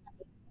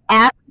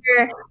 After,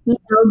 you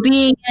know,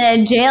 being in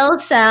a jail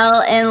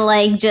cell and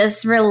like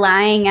just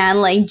relying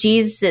on like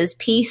Jesus's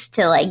peace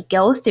to like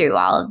go through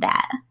all of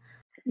that.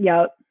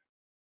 Yep.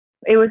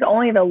 It was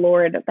only the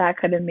Lord that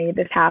could have made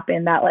this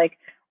happen. That like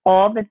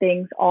all the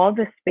things, all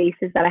the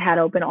spaces that I had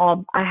open,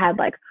 I had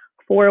like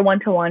 4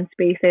 one-to-one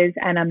spaces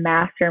and a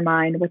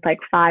mastermind with like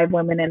 5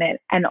 women in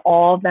it. And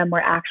all of them were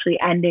actually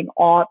ending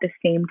all at the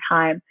same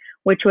time,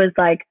 which was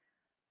like,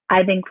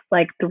 I think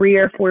like 3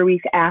 or 4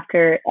 weeks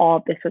after all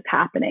of this was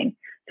happening.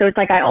 So it's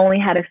like I only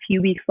had a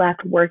few weeks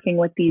left working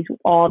with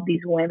all of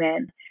these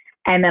women,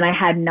 and then I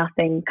had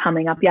nothing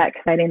coming up yet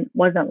because I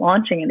wasn't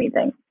launching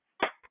anything.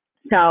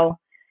 So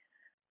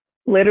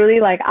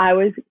literally, like I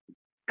was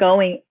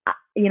going,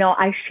 you know,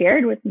 I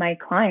shared with my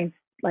clients,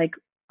 like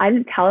I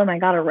didn't tell them I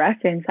got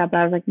arrested and stuff, but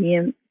I was like, me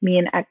and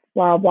X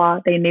blah blah.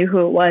 They knew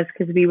who it was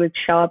because we would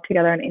show up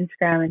together on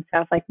Instagram and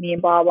stuff. Like me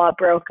and blah blah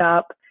broke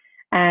up,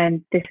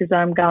 and this is what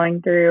I'm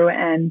going through,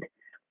 and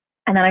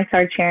then I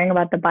started sharing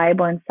about the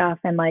Bible and stuff,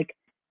 and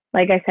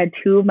like I said,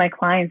 2 of my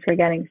clients were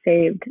getting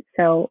saved.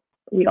 So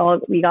we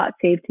got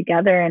saved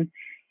together. And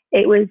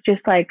it was just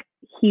like,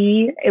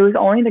 it was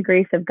only the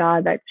grace of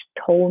God that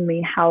told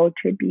me how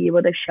to be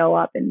able to show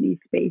up in these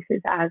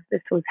spaces as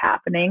this was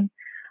happening.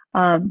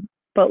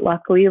 But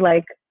luckily,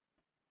 like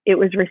it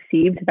was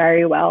received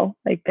very well.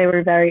 Like they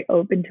were very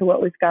open to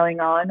what was going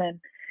on.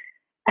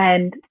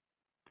 And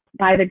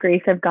by the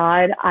grace of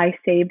God, I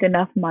saved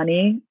enough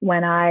money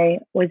when I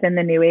was in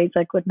the new age,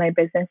 like with my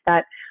business,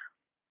 that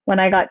when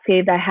I got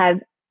saved, I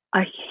had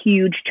a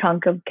huge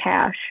chunk of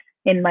cash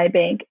in my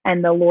bank.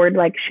 And the Lord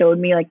like showed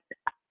me, like,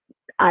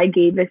 I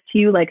gave this to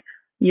you, like,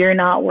 you're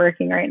not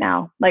working right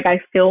now. Like, I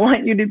still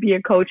want you to be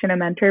a coach and a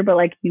mentor, but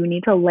like, you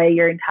need to lay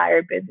your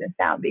entire business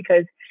down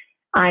because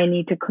I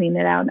need to clean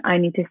it out. I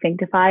need to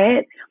sanctify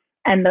it.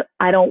 And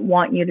I don't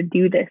want you to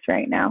do this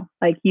right now.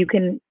 Like, you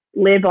can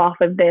live off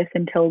of this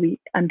until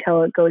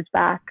it goes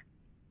back.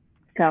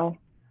 So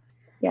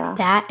yeah.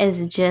 That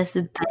is just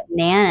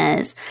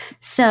bananas.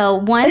 So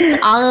once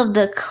all of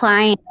the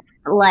clients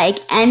like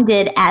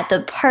ended at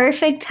the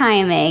perfect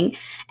timing,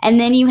 and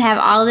then you have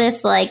all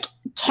this like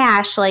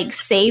cash like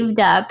saved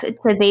up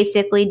to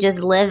basically just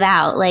live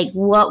out, like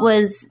what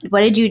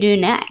did you do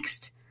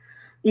next?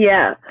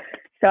 Yeah.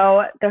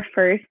 So the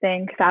first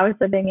thing, because I was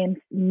living in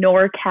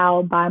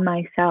NorCal by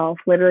myself,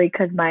 literally,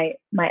 because my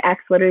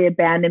ex literally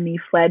abandoned me,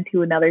 fled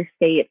to another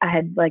state. I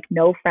had like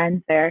no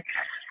friends there.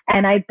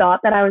 And I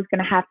thought that I was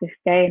going to have to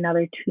stay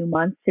another 2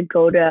 months to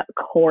go to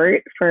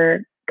court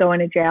for going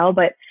to jail.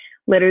 But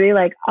literally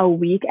like a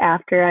week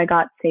after I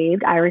got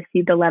saved, I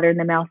received a letter in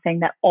the mail saying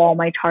that all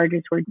my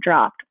charges were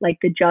dropped. Like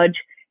the judge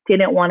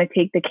didn't want to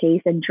take the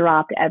case and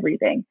dropped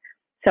everything.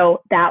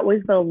 So that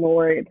was the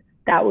Lord.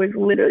 That was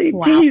literally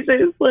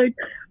Jesus. Like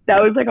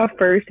that was like a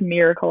first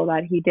miracle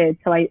that he did.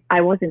 So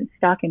I wasn't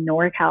stuck in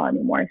NorCal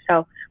anymore.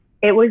 So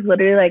it was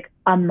literally like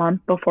a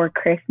month before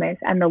Christmas.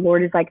 And the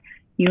Lord is like,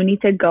 you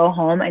need to go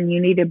home and you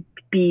need to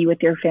be with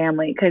your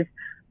family. Because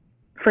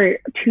for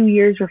 2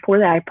 years before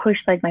that, I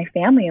pushed like my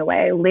family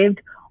away. I lived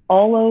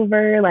all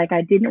over. Like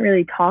I didn't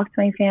really talk to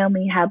my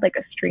family, had like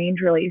a strange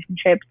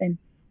relationships. And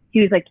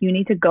he was like, you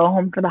need to go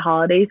home for the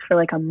holidays for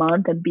like a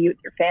month and be with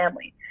your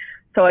family.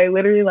 So I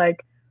literally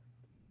like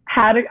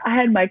I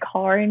had my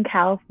car in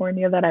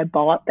California that I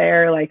bought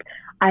there. Like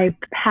I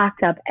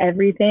packed up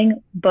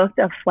everything, booked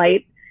a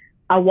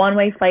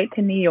one-way flight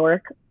to New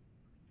York,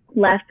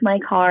 left my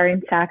car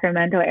in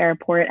Sacramento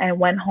airport, and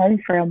went home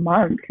for a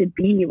month to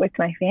be with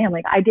my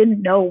family. I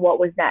didn't know what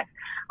was next.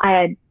 I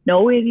had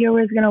no idea where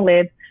I was going to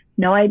live,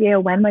 no idea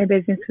when my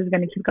business was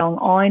going to keep going.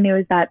 All I knew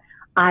is that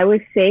I was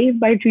saved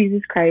by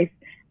Jesus Christ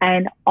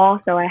And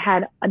also I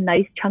had a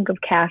nice chunk of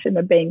cash in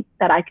the bank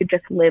that I could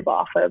just live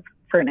off of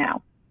for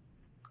now.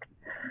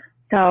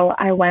 So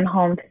I went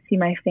home to see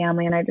my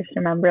family, and I just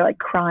remember like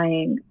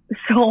crying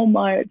so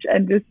much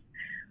and just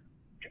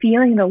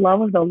feeling the love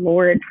of the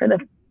Lord for the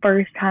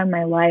first time in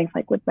my life,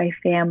 like with my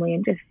family,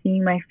 and just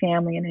seeing my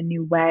family in a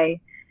new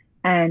way.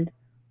 And,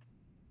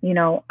 you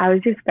know, I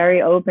was just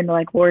very open to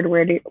like, Lord,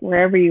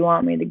 wherever you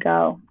want me to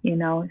go, you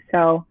know?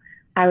 So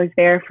I was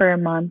there for a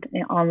month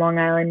on Long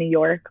Island, New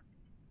York.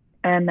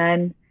 And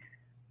then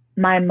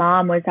my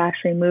mom was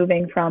actually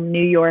moving from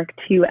New York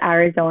to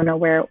Arizona,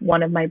 where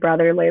one of my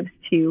brother lives,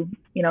 to,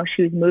 you know,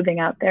 she was moving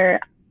out there.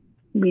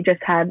 We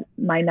just had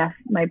my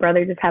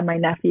brother just had my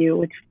nephew,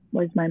 which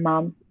was my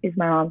mom's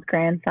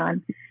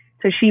grandson.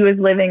 So she was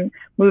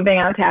moving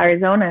out to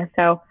Arizona.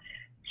 So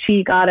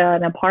she got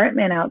an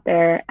apartment out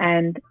there,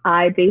 and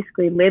I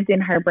basically lived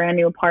in her brand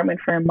new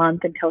apartment for a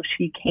month until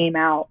she came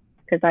out,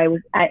 because I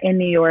was in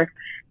New York.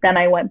 Then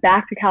I went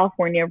back to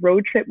California,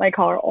 road trip my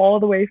car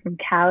all the way from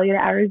Cali to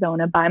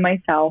Arizona by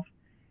myself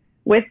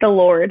with the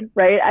Lord,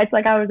 right? It's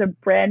like I was a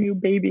brand new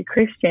baby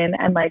Christian,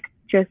 and like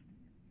just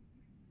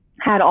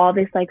had all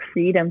this like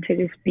freedom to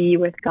just be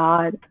with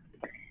God.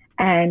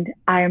 And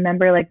I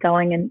remember like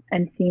going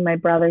and seeing my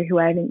brother, who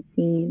I hadn't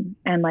seen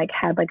and like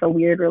had like a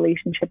weird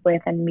relationship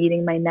with, and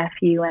meeting my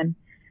nephew, and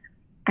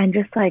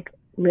just like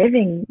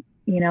living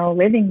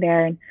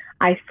there. And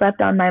I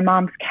slept on my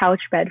mom's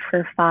couch bed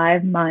for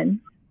 5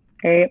 months.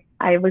 Right?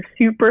 I was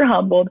super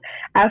humbled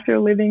after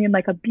living in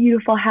like a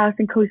beautiful house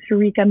in Costa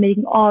Rica,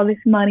 making all this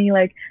money.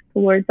 Like the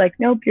Lord's like,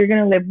 nope, you're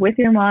going to live with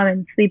your mom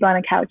and sleep on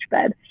a couch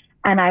bed.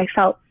 And I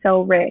felt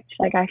so rich.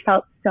 Like I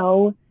felt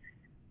so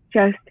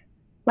just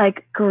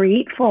like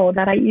grateful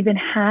that I even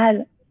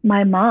had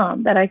my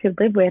mom that I could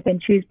live with,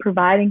 and she was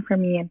providing for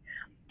me, and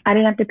I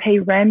didn't have to pay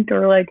rent,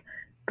 or like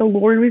the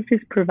Lord was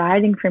just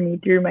providing for me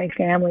through my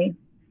family.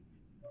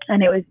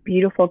 And it was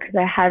beautiful, because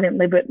I haven't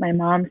lived with my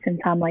mom since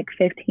I'm like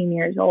 15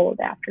 years old,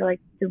 after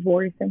like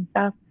divorce and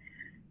stuff.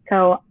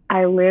 So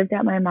I lived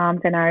at my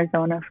mom's in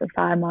Arizona for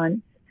 5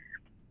 months.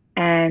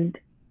 And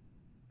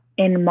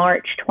in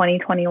March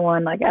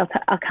 2021, like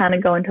I'll kind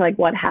of go into like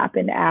what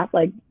happened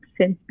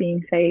since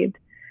being saved.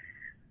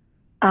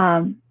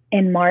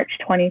 In March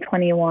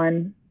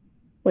 2021,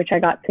 which I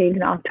got saved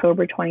in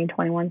October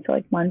 2021, so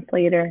like months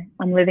later,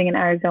 I'm living in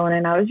Arizona,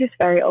 and I was just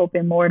very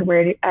open. Lord,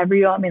 wherever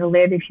you want me to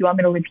live, if you want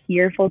me to live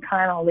here full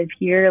time, I'll live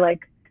here, like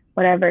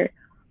whatever.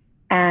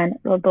 And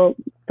the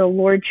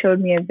Lord showed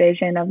me a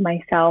vision of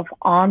myself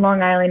on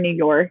Long Island, New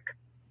York,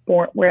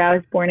 where I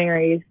was born and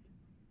raised,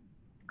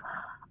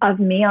 of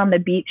me on the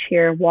beach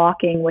here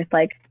walking with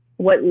like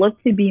what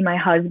looked to be my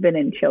husband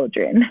and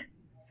children.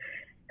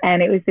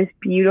 And it was this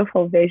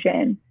beautiful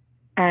vision.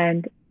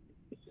 And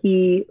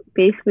he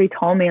basically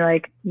told me,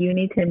 like, you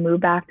need to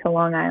move back to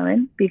Long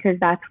Island, because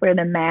that's where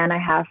the man I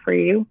have for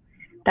you,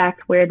 that's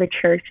where the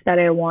church that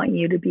I want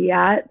you to be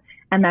at,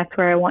 and that's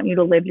where I want you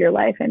to live your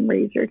life and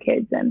raise your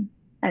kids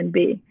and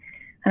be.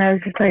 And I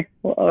was just like,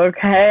 well,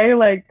 okay.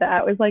 Like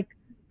that was like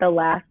the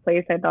last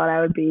place I thought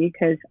I would be,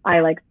 because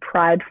I like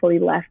pridefully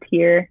left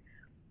here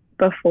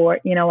before,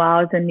 you know, while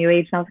I was in New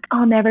Age, and I was like,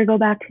 I'll never go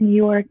back to New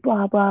York,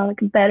 blah, blah, like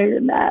better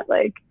than that.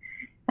 Like,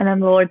 and then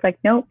the Lord's like,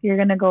 nope, you're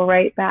going to go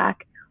right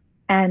back.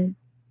 And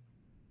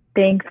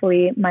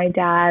thankfully my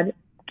dad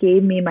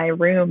gave me my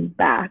room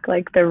back.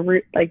 Like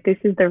this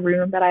is the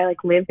room that I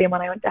like lived in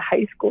when I went to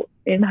high school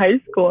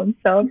and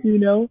stuff, you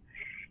know.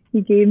 He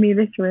gave me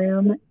this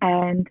room,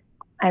 and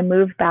I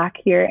moved back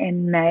here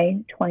in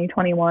May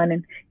 2021.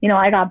 And, you know,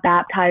 I got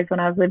baptized when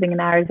I was living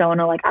in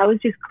Arizona. Like I was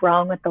just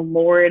growing with the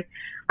Lord.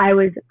 I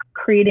was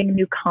creating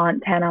new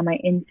content on my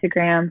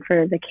Instagram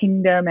for the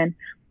kingdom. And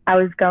I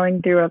was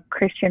going through a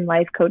Christian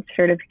life coach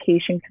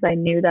certification, because I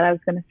knew that I was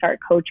going to start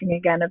coaching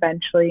again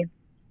eventually.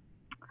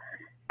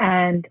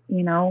 And,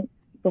 you know,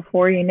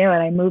 before you knew it,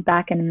 I moved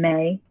back in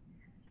May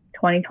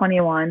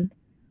 2021.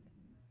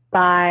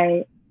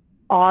 By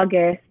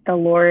August,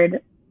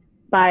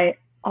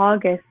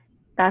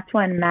 that's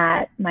when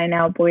Matt, my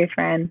now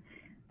boyfriend,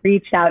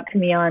 reached out to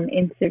me on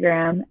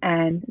Instagram,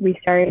 and we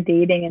started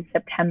dating in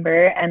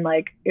September. And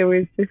like, it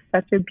was just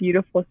such a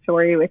beautiful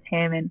story with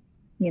him. And,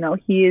 you know,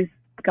 he is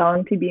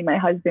going to be my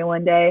husband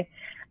one day.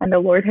 And the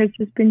Lord has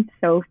just been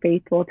so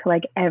faithful to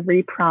like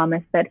every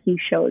promise that he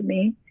showed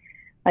me,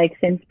 like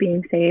since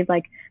being saved,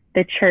 like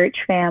the church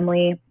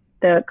family,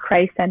 the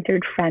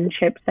Christ-centered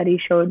friendships that he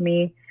showed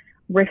me,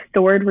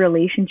 restored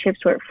relationships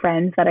with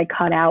friends that I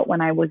cut out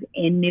when I was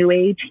in New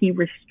Age. He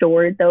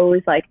restored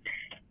those. Like,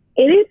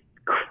 it is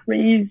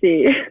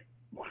crazy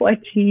what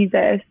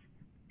Jesus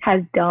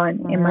has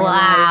done in my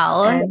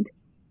life. And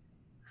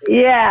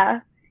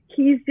yeah,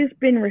 he's just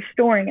been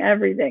restoring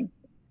everything.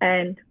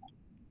 And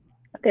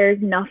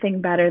there's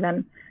nothing better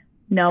than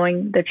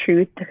knowing the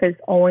truth, because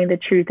only the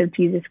truth of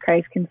Jesus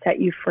Christ can set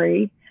you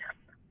free.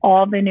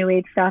 All the New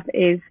Age stuff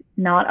is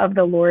not of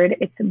the Lord.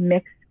 It's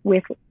mixed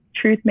with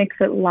truth, mixed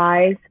with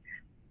lies.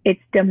 It's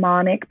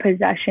demonic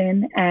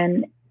possession.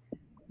 And,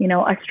 you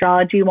know,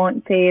 astrology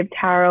won't save,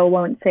 tarot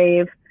won't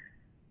save,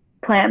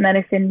 plant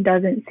medicine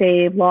doesn't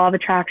save, law of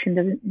attraction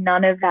doesn't,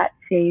 none of that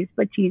saves,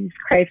 but Jesus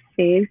Christ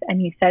saves,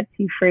 and he sets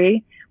you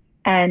free,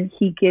 and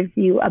he gives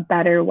you a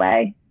better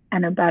way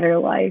and a better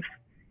life.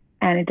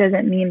 And it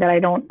doesn't mean that I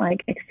don't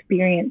like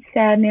experience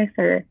sadness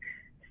or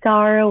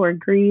sorrow or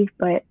grief,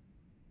 but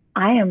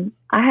I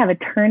have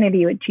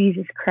eternity with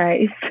Jesus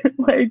Christ.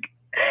 Like,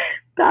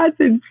 that's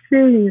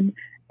insane.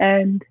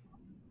 And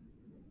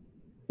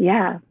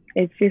yeah,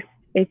 it's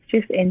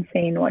just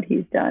insane what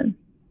he's done.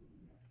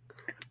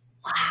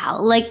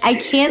 Wow. Like, I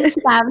can't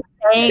stop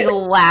saying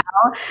wow,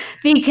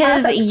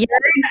 because your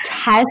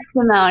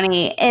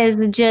testimony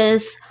is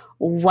just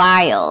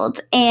wild.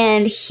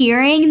 And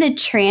hearing the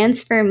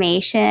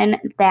transformation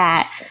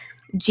that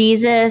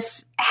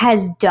Jesus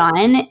has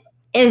done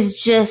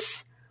is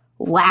just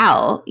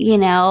wow. You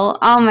know,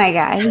 oh my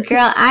gosh,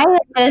 girl, I am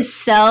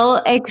just so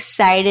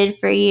excited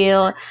for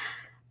you.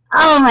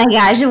 Oh my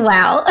gosh,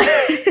 wow.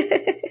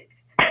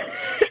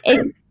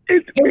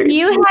 If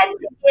you had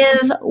to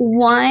give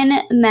one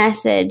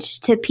message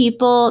to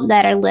people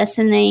that are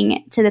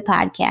listening to the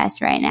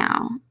podcast right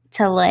now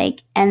to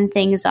like end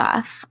things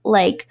off,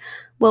 like,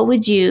 what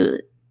would you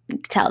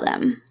tell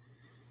them?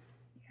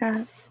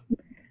 Yeah,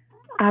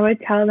 I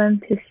would tell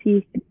them to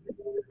seek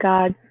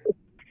God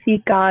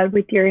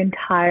with your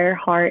entire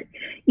heart,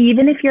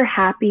 even if you're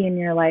happy in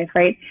your life,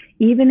 right?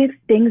 Even if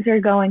things are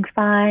going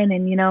fine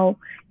and, you know,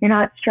 you're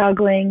not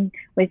struggling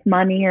with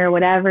money or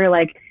whatever,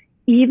 like,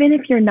 even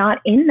if you're not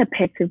in the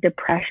pits of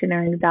depression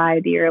or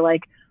anxiety or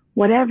like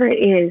whatever it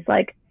is,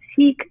 like,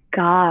 seek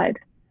God.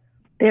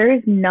 There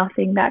is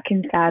nothing that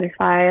can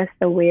satisfy us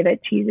the way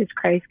that Jesus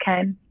Christ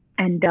can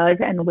and does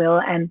and will.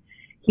 And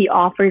he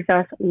offers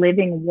us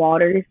living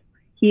waters.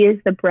 He is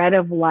the bread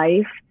of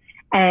life,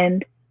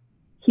 and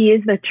he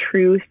is the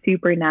true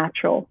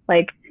supernatural.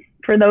 Like,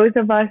 for those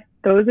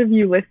of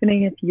you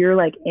listening, if you're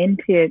like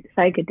into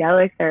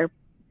psychedelics or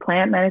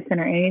plant medicine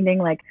or anything,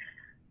 like,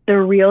 the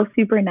real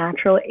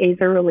supernatural is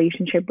a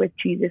relationship with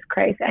Jesus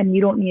Christ, and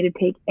you don't need to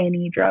take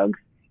any drugs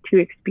to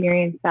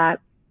experience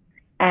that.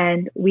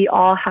 And we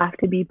all have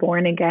to be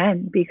born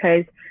again,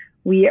 because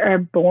we are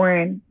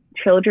born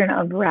children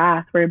of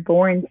wrath. We're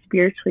born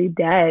spiritually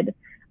dead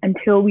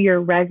until we are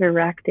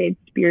resurrected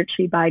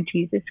spiritually by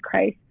Jesus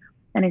Christ.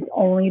 And it's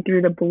only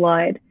through the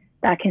blood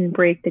that can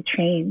break the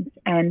chains.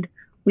 And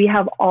we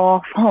have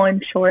all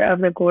fallen short of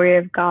the glory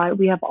of God.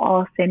 We have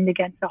all sinned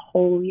against a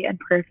holy and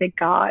perfect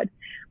God.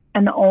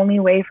 And the only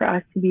way for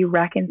us to be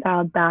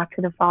reconciled back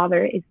to the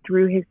Father is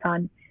through his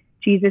Son,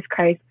 Jesus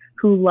Christ,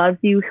 who loves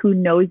you, who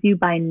knows you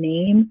by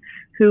name,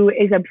 who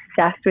is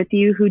obsessed with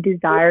you, who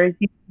desires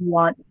you, who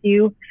wants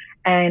you,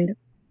 and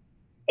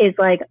is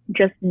like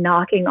just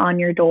knocking on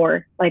your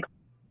door, like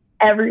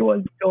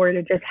everyone's door,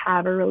 to just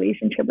have a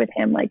relationship with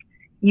him. Like,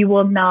 you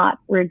will not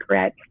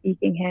regret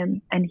seeking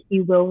him, and he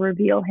will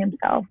reveal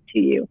himself to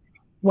you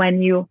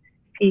when you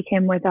seek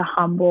him with a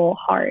humble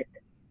heart.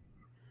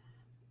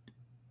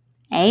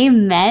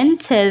 Amen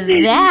to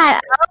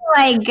that. Oh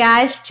my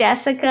gosh,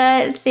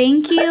 Jessica,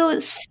 thank you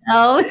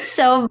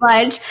so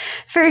much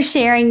for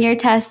sharing your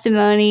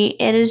testimony.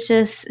 It is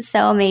just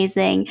so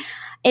amazing.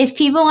 If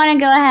people want to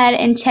go ahead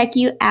and check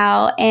you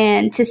out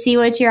and to see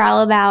what you're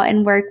all about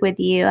and work with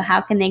you,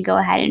 how can they go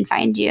ahead and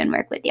find you and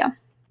work with you?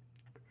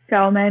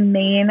 So my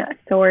main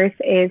source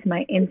is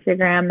my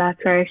Instagram.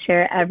 That's where I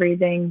share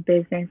everything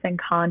business and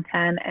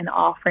content and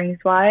offerings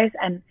wise.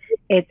 And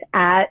it's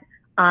at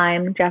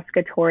I'm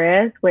Jessica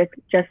Torres, with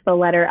just the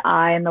letter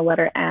I and the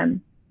letter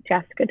M,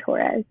 Jessica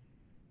Torres.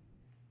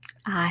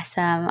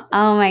 Awesome.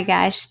 Oh my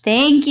gosh.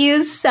 Thank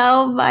you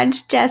so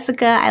much,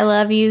 Jessica. I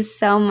love you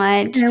so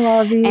much. I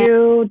love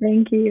you.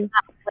 Thank you.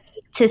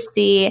 To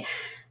see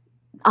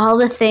all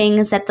the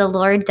things that the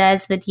Lord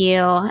does with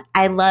you.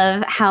 I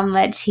love how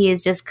much he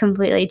has just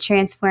completely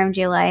transformed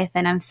your life.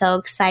 And I'm so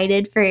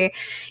excited for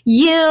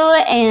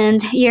you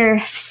and your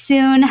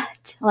soon,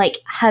 like,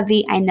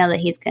 hubby. I know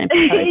that he's going to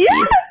propose to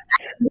you.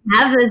 I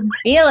have this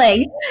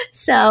feeling.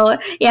 So,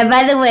 yeah,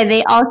 by the way,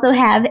 they also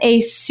have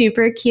a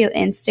super cute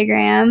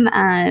Instagram.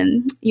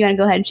 You want to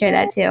go ahead and share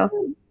that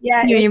too?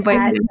 Yeah. You and your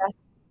boyfriend.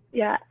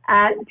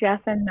 At Jess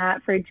and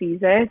Matt for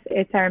Jesus.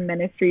 It's our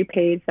ministry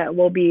page that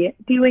we'll be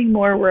doing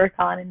more work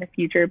on in the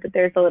future, but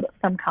there's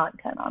some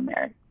content on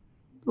there.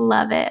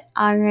 Love it.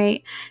 All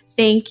right.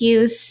 Thank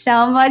you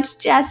so much,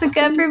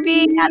 Jessica, for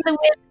being on the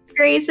With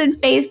Grace and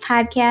Faith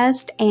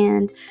podcast.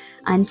 And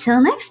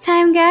until next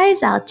time,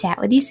 guys, I'll chat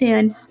with you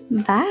soon.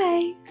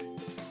 Bye.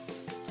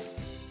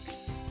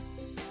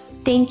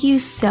 Thank you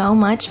so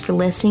much for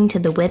listening to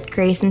the With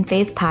Grace and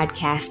Faith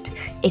podcast.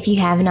 If you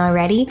haven't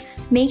already,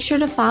 make sure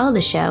to follow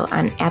the show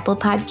on Apple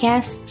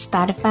Podcasts,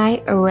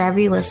 Spotify, or wherever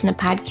you listen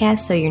to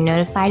podcasts so you're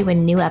notified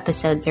when new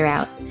episodes are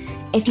out.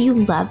 If you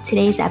loved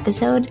today's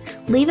episode,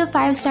 leave a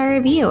 5-star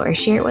review or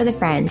share it with a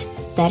friend.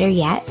 Better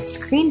yet,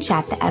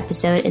 screenshot the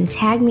episode and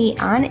tag me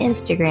on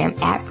Instagram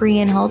at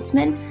Brianne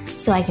Holtzman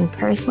so I can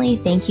personally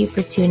thank you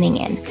for tuning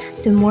in.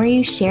 The more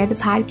you share the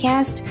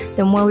podcast,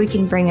 the more we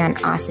can bring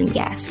on awesome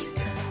guests.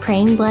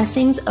 Praying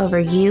blessings over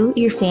you,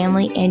 your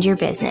family, and your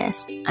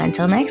business.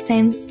 Until next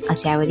time, I'll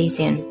chat with you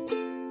soon.